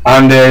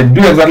 and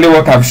do exactly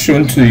what I've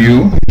shown to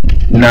you.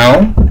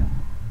 Now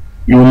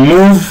you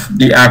move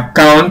the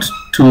account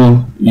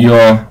to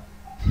your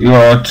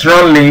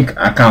Tronlink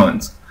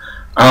account,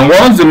 and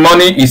once the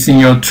money is in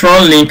your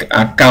Tronlink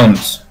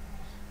account,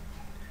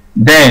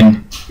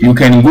 then you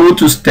can go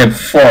to step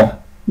 4,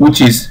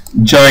 which is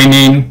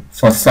joining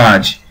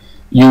Forsage.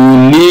 You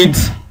need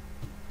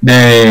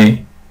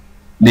the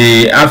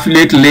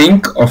affiliate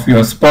link of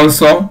your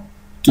sponsor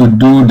to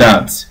do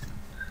that.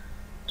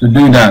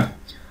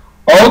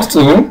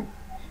 Also,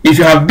 If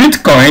you have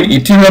Bitcoin,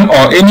 Ethereum,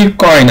 or any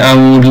coin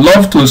and would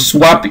love to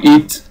swap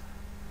it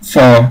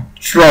for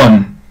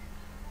Tron,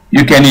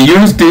 you can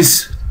use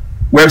this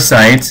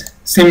website,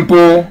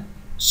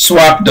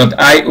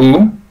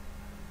 simpleswap.io.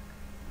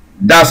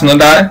 That's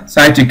another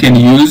site you can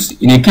use.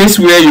 In a case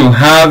where you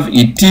have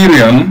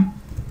Ethereum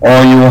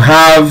or you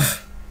have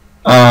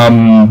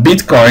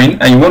Bitcoin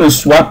and you want to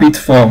swap it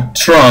for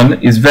Tron,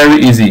 it's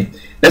very easy.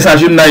 Let's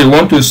assume now you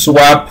want to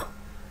swap,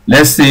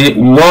 let's say,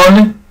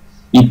 1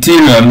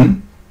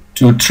 Ethereum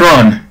to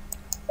Tron.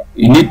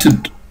 You need to,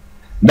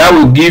 that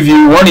will give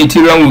you, 1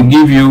 Ethereum will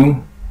give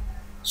you,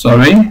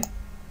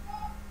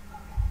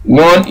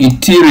 1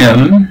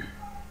 Ethereum,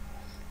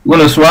 you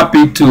want to swap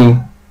it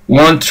to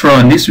 1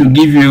 Tron. This will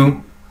give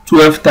you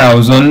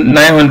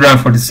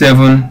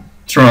 12,947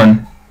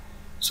 Tron.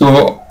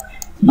 So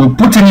you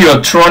put in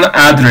your Tron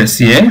address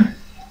here.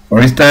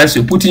 For instance,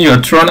 you put in your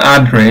Tron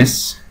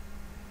address.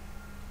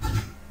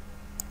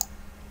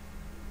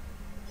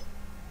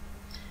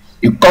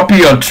 You copy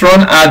your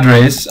Tron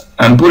address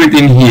and put it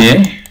in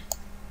here.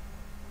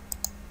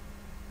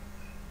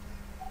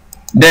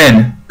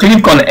 Then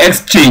click on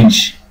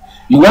exchange.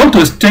 You want to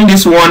exchange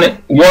this one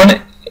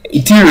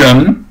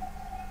Ethereum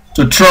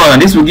to Tron,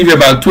 and this will give you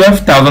about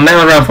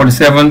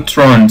 12,947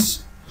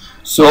 Trons.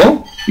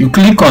 So you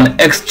click on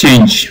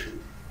exchange.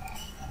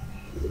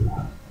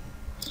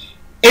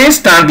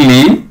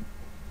 Instantly,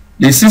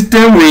 the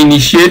system will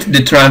initiate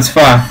the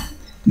transfer.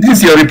 This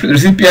is your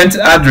recipient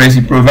address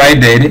you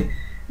provided.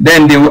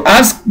 Then they will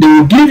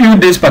give you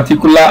this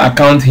particular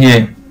account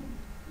here.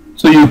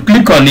 So you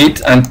click on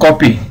it and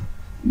copy.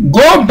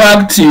 Go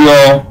back to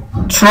your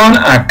Tron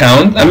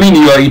account,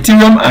 your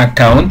Ethereum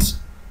account.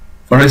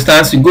 For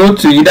instance, you go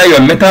to either your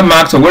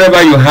MetaMask or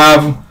wherever you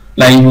have,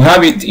 like you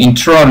have it in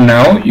Tron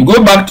now. You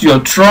go back to your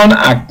Tron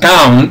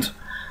account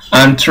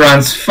and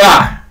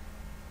transfer.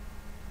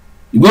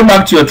 You go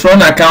back to your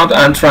Tron account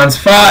and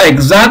transfer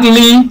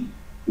exactly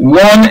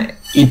 1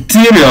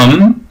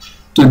 Ethereum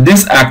to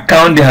this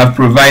account they have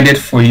provided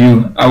for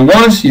you. And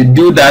once you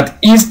do that,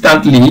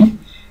 instantly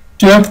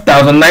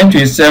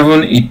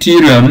 12,927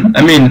 Ethereum,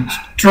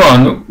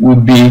 Tron, will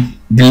be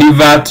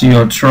delivered to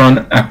your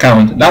Tron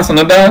account. That's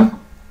another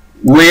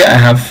way I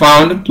have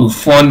found to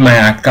fund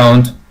my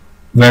account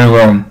very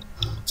well.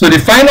 So the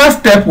final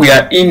step we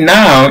are in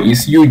now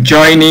is you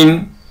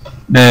joining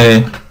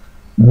the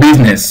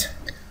business.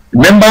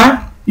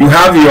 Remember, you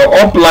have your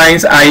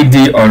upline's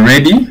ID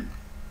already,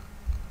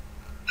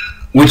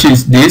 which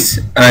is this.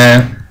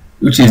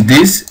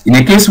 In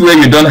a case where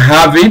you don't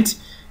have it,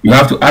 you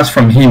have to ask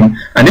from him.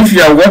 And if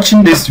you are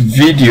watching this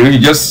video, you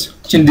just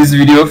watching this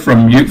video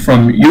from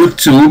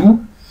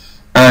YouTube,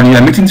 and you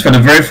are meeting for the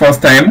very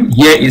first time,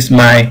 here is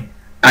my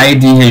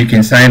ID. Here you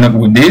can sign up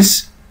with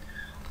this,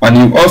 and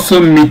you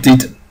also meet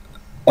it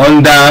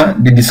under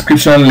the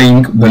description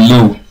link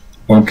below.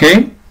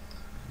 Okay,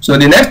 so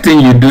the next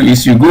thing you do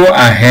is you go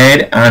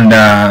ahead and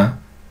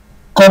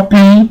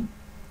copy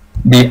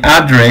the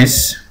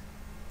address,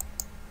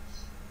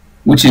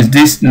 which is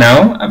this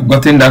now. I've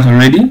gotten that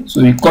already.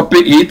 So you copy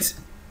it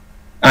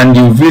and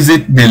you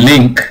visit the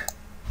link.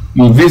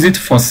 You visit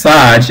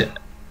Forsage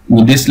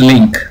with this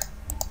link,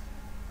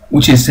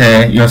 which is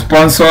your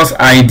sponsor's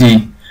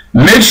ID.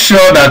 Make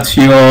sure that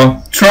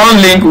your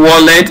Tronlink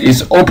wallet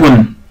is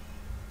open.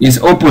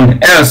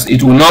 Else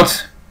it will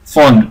not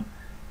fund.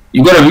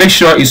 You got to make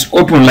sure it's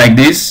open like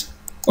this.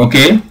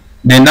 Okay,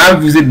 then now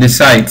visit the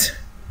site.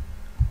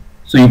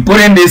 So you put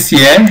in this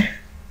here.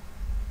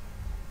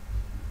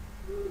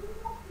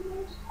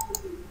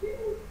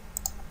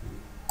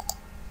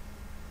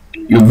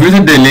 You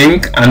visit the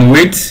link and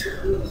wait.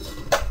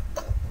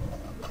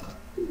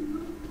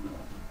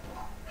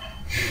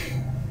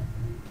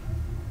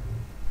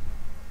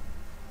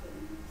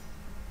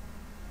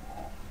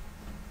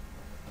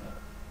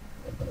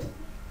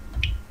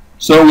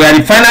 So we are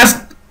the final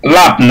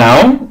lap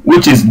now,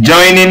 which is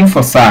joining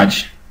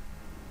Forsage.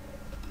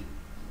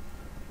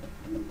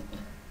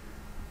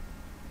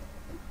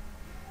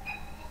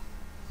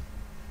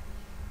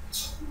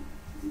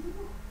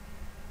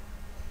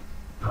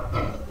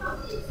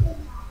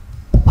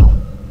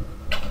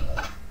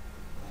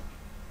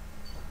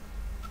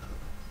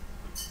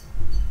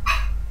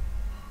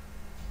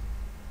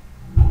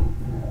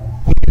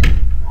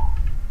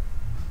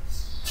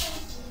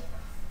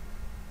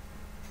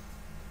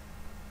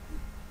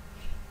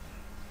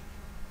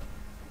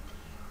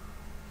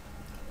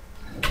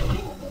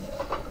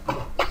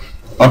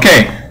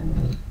 Okay,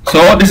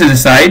 so this is the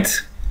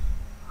site.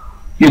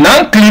 You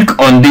now click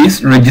on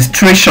this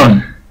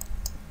registration.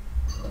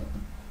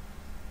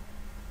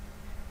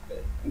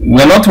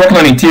 We're not working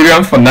on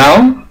Ethereum for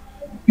now.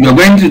 You're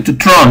going to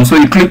Tron, so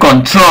you click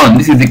on Tron.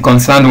 This is the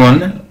concerned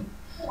one.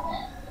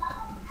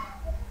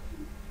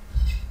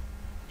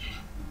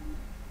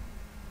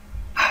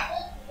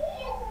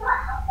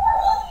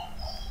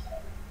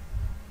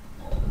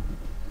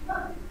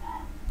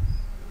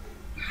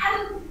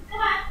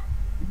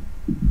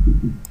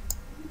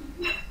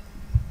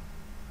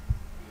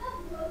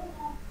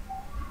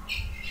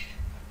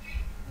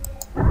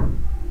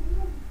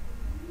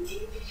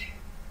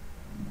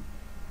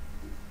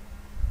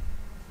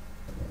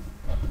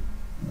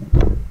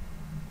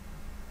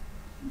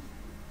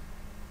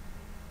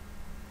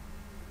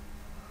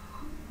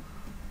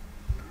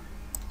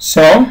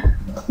 So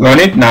we're on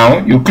it now.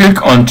 You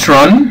click on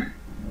Tron.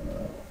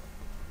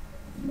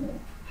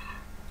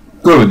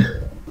 Good.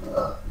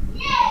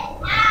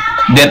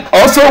 Then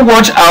also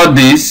watch out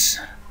this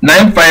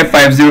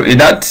 95508.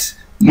 That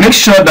make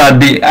sure that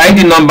the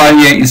ID number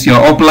here is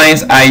your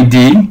upline's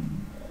ID.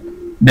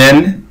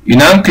 Then you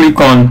now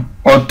click on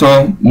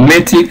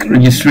automatic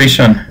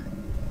registration.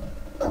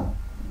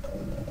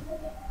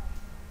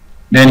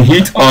 Then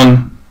hit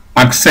on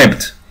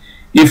accept.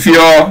 If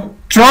your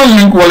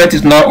Tronlink wallet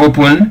is not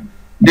open,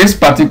 this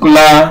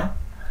particular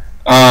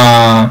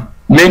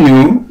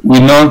menu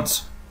will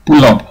not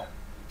pull up.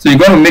 So you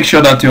got to make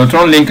sure that your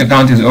Tronlink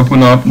account is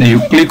open up. Then you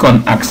click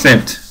on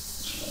accept.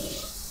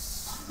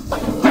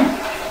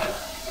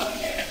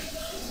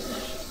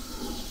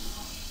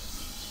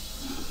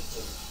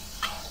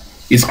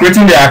 It's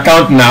creating the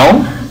account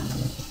now.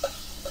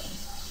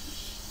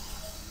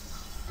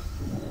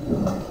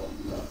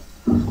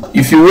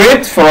 If you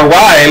wait for a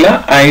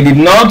while and it did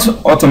not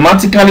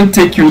automatically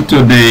take you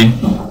to the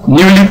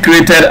newly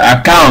created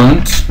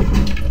account,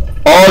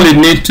 all you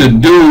need to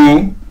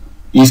do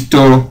is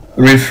to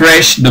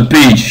refresh the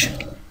page.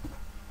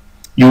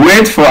 You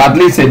wait for at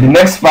least the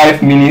next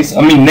 5 minutes,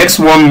 next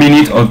 1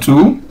 minute or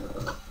two.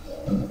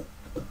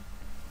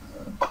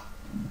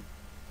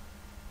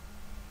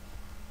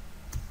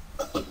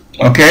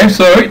 Okay,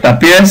 so it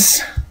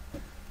appears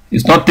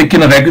it's not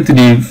taking directly to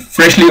the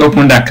freshly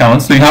opened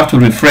account, so you have to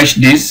refresh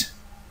this.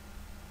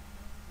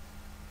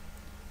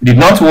 Did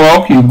not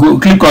work, you go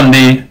click on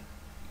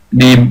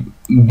the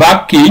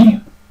back key,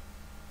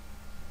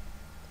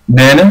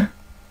 then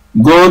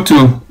go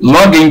to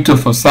log into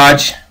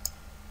Forsage.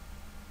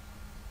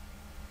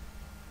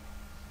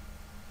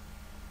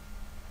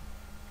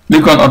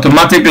 Click on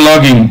automatic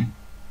login.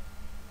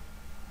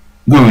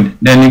 Good.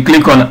 Then you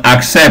click on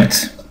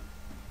accept.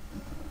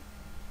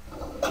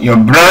 Your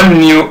brand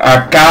new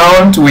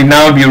account will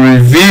now be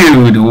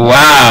reviewed.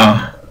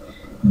 Wow,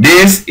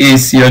 this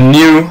is your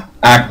new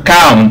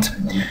account.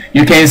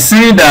 You can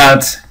see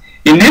that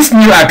in this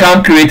new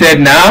account created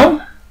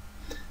now,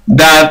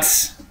 that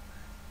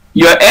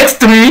your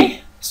X3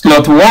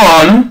 slot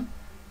 1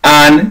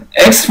 and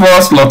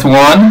X4 slot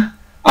 1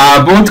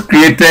 are both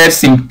created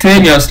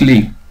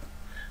simultaneously,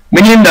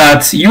 meaning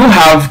that you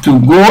have to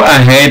go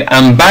ahead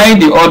and buy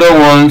the other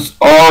ones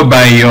all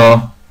by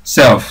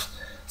yourself.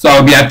 So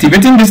I'll be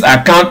activating this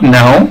account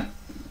now,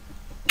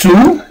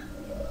 2,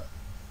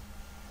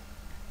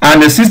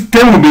 and the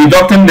system will be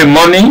deducting the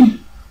money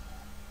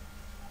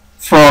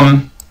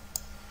from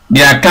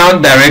the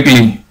account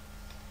directly.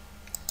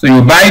 So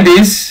you buy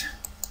this,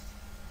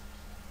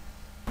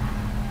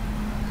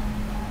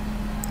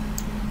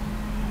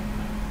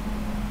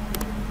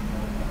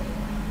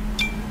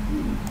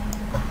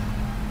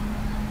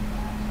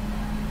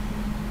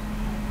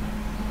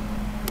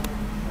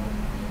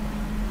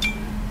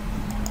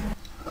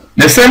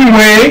 the same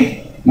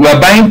way we are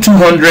buying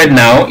 200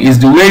 now is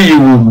the way you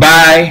will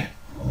buy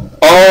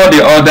all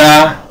the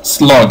other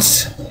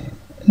slots.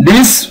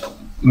 This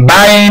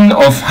buying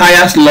of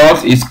higher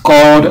slots is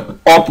called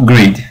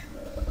upgrade.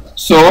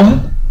 So,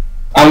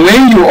 and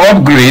when you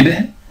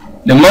upgrade,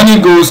 the money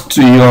goes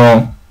to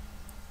your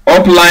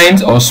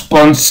uplines or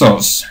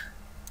sponsors.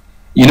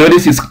 You know,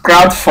 this is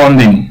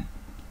crowdfunding.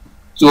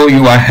 So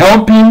you are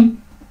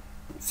helping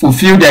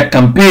fulfill their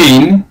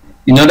campaign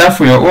in order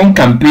for your own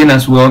campaign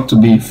as well to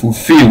be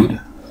fulfilled.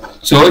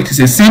 So it is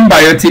a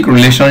symbiotic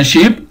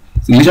relationship.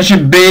 It's a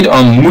relationship based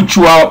on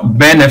mutual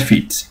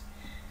benefit.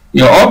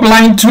 Your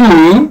upline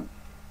tool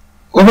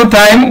over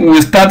time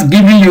will start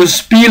giving you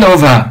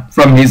spillover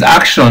from his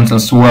actions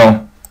as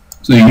well.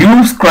 So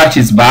you scratch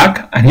his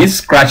back and he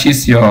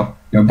scratches your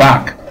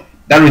back.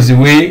 That is the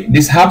way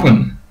this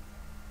happened.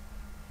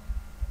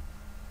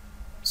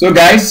 So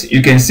guys,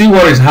 you can see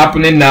what is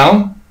happening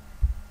now.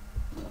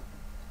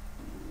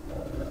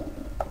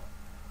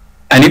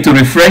 I need to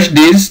refresh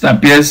this. It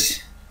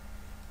appears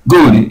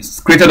good. It's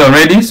created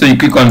already, so you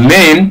click on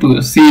main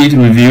to see it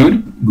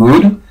reviewed.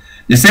 Good.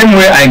 The same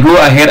way I go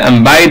ahead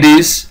and buy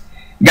this.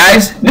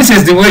 Guys, this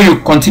is the way you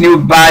continue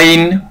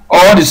buying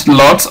all the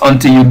slots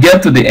until you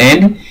get to the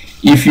end.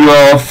 If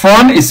your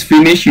fund is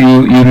finished,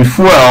 you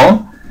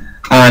refuel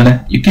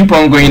and you keep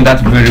on going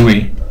that very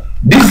way.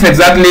 This is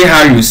exactly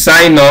how you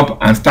sign up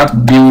and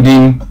start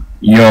building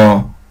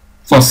your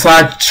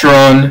Forsage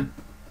Tron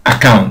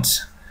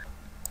account.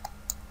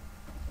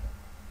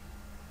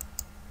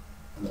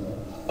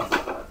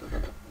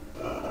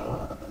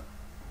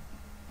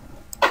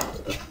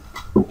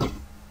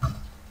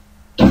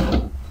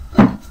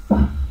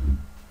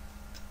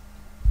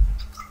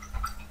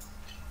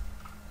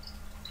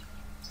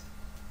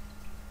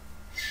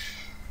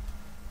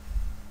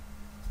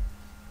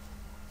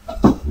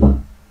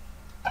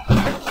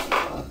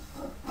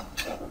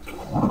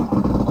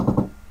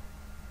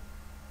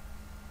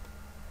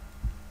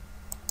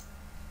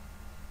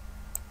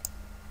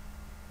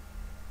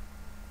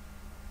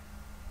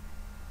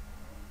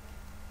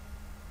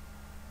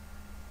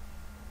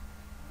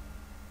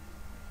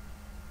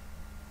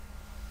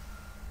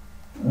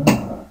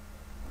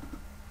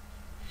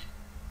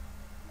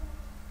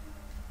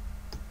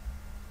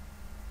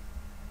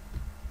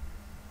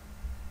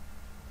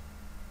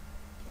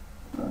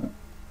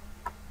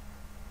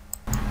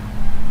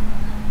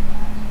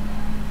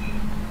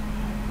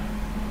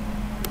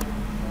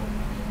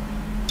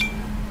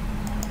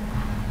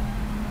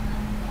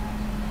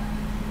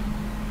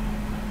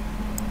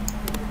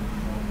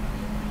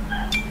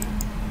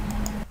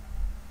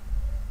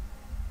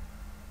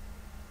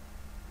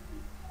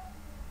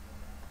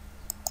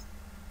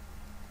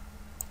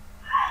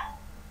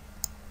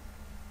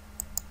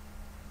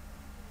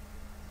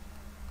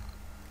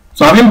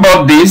 So having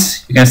bought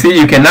this, you can see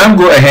you can now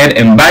go ahead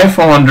and buy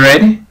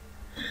 400.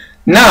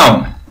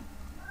 Now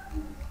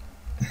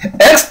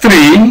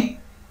X3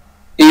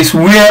 is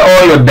where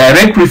all your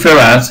direct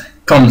referrals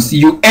comes.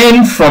 You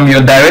earn from your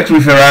direct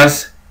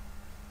referrals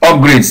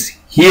upgrades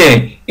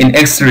here in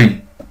X3.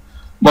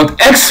 But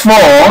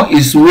X4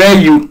 is where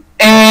you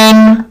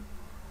earn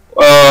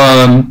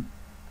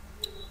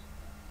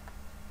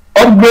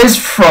upgrades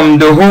from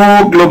the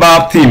whole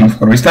global team.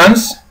 For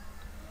instance,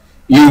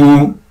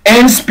 you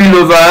earn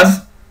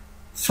spillovers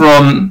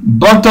from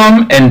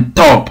bottom and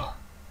top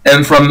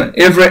and from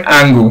every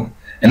angle.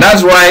 And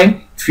that's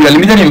why if you are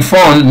limited in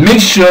funds,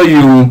 make sure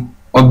you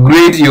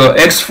upgrade your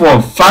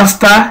X4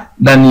 faster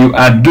than you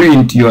are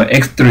doing to your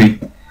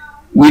X3.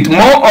 With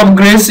more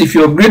upgrades, if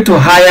you upgrade to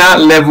higher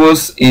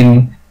levels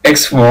in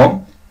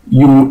X4,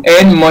 you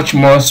earn much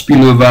more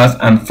spillovers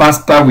and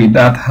faster will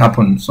that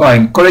happen. So I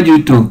encourage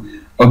you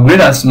to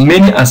upgrade as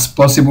many as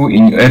possible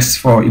in your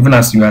X4 even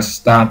as you are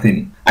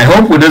starting. I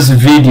hope with this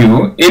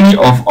video any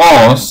of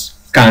us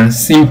can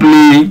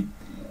simply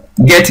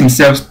get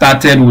himself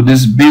started with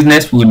this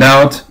business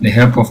without the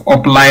help of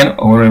upline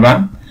or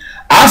whatever.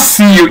 I'll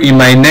see you in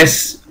my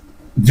next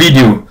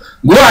video.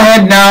 Go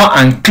ahead now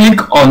and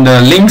click on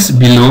the links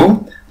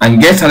below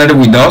and get started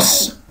with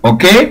us,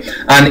 okay?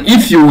 And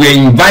if you were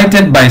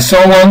invited by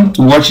someone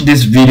to watch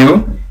this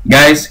video,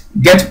 guys,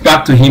 get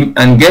back to him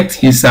and get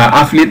his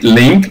affiliate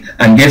link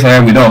and get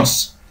started with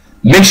us.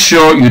 Make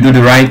sure you do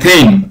the right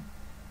thing.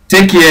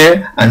 Take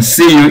care and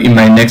see you in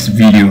my next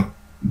video.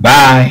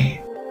 Bye.